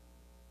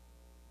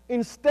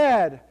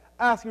 Instead,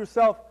 ask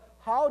yourself,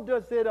 how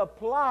does it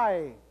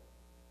apply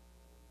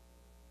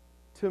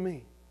to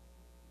me?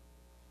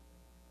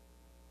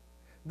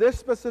 This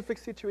specific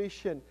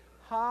situation,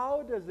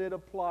 how does it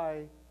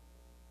apply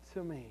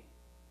to me?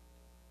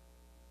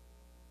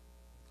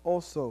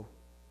 Also,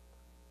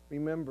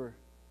 remember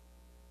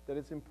that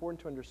it's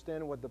important to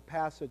understand what the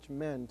passage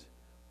meant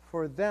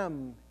for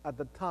them at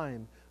the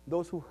time,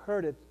 those who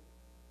heard it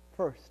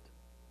first.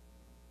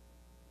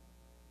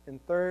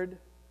 And third,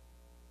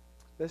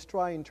 let's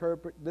try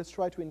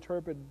to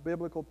interpret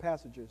biblical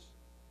passages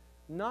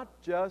not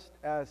just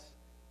as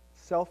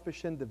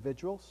selfish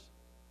individuals,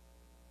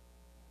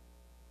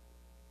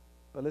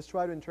 but let's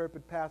try to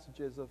interpret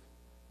passages of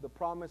the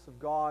promise of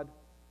God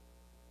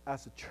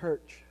as a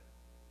church,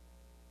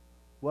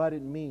 what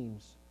it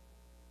means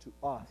to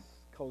us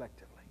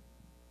collectively.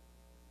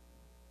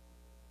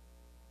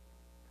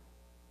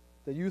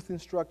 The Youth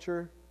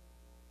Instructor,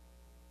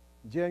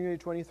 January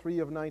 23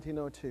 of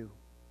 1902.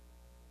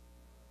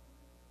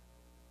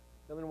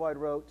 Ellen White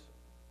wrote,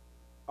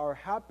 "Our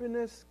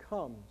happiness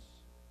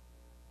comes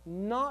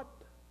not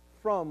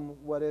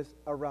from what is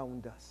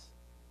around us,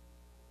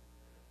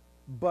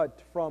 but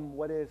from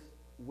what is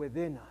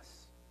within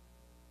us.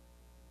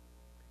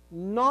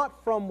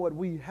 Not from what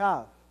we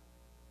have,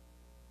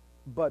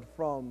 but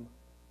from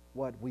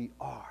what we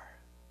are."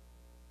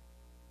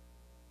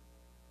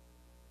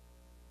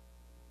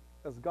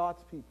 As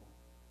God's people,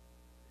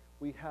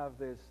 we have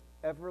this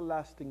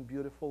everlasting,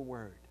 beautiful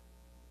word.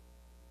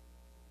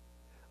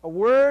 A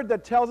word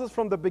that tells us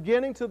from the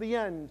beginning to the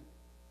end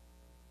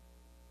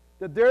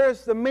that there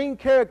is the main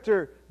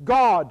character,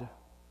 God,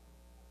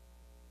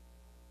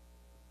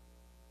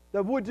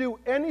 that would do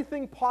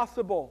anything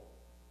possible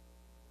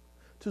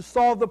to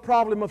solve the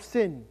problem of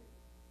sin.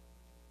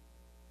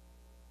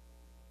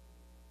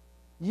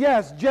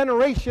 Yes,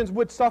 generations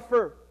would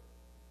suffer.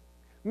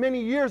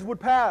 Many years would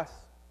pass.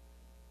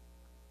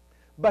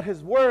 But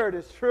His word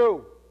is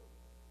true.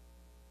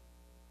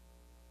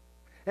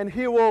 And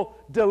He will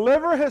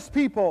deliver His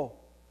people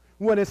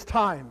when it's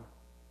time.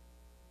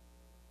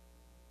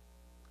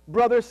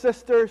 Brothers,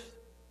 sisters,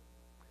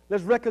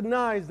 Let's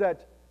recognize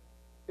that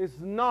it's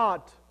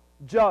not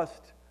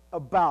just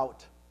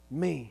about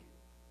me.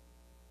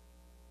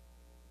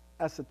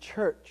 As a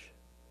church,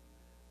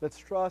 let's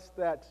trust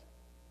that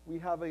we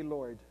have a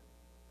Lord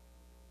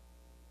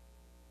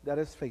that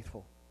is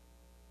faithful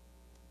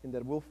and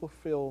that will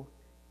fulfill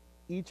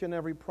each and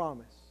every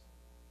promise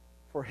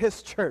for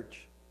His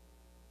church,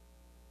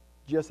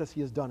 just as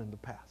He has done in the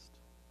past.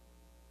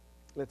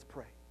 Let's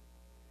pray.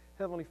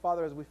 Heavenly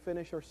Father, as we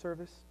finish our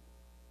service,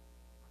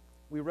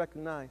 we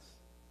recognize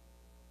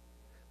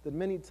that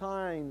many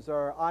times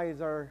our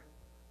eyes are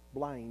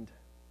blind.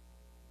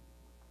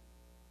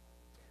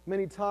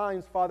 Many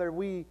times, Father,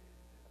 we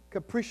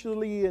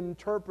capriciously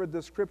interpret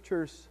the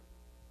Scriptures,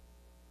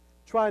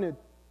 trying to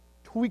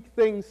tweak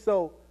things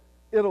so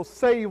it'll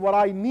say what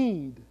I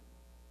need.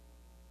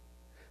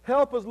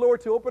 Help us,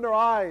 Lord, to open our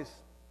eyes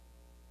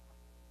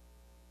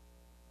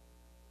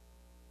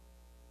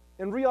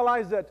and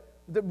realize that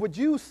what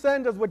you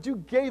sent us, what you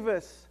gave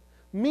us,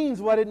 means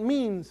what it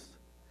means.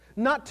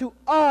 Not to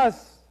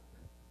us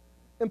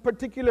in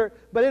particular,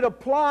 but it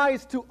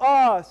applies to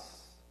us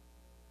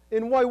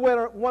in one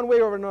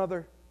way or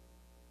another.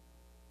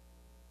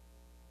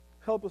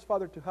 Help us,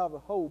 Father, to have a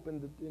hope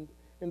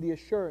and the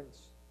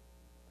assurance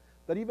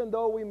that even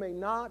though we may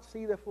not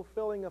see the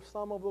fulfilling of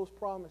some of those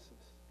promises,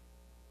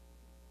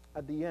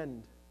 at the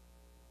end,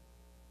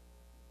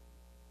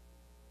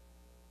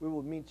 we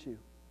will meet you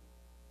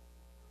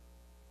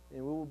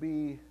and we will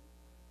be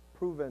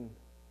proven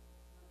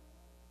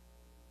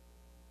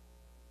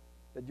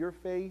that your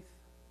faith,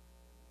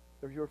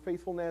 that your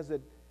faithfulness,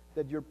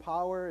 that your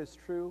power is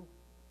true,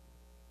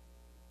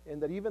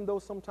 and that even though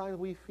sometimes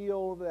we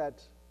feel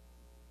that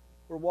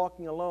we're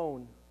walking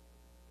alone,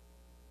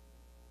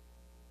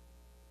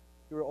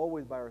 you are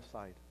always by our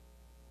side.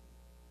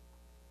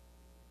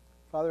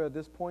 Father, at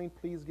this point,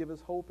 please give us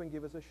hope and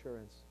give us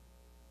assurance.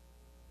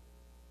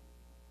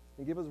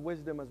 And give us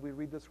wisdom as we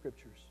read the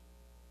Scriptures.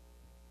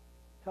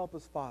 Help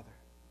us, Father,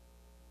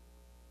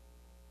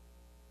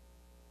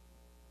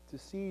 to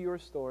see your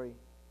story,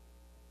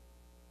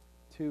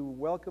 to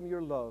welcome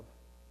your love,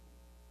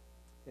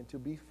 and to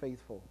be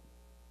faithful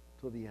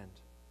to the end.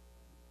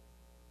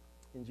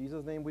 In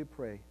Jesus' name we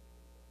pray.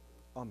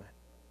 Amen.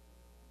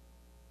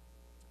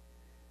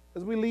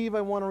 As we leave,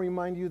 I want to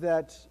remind you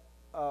that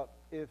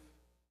if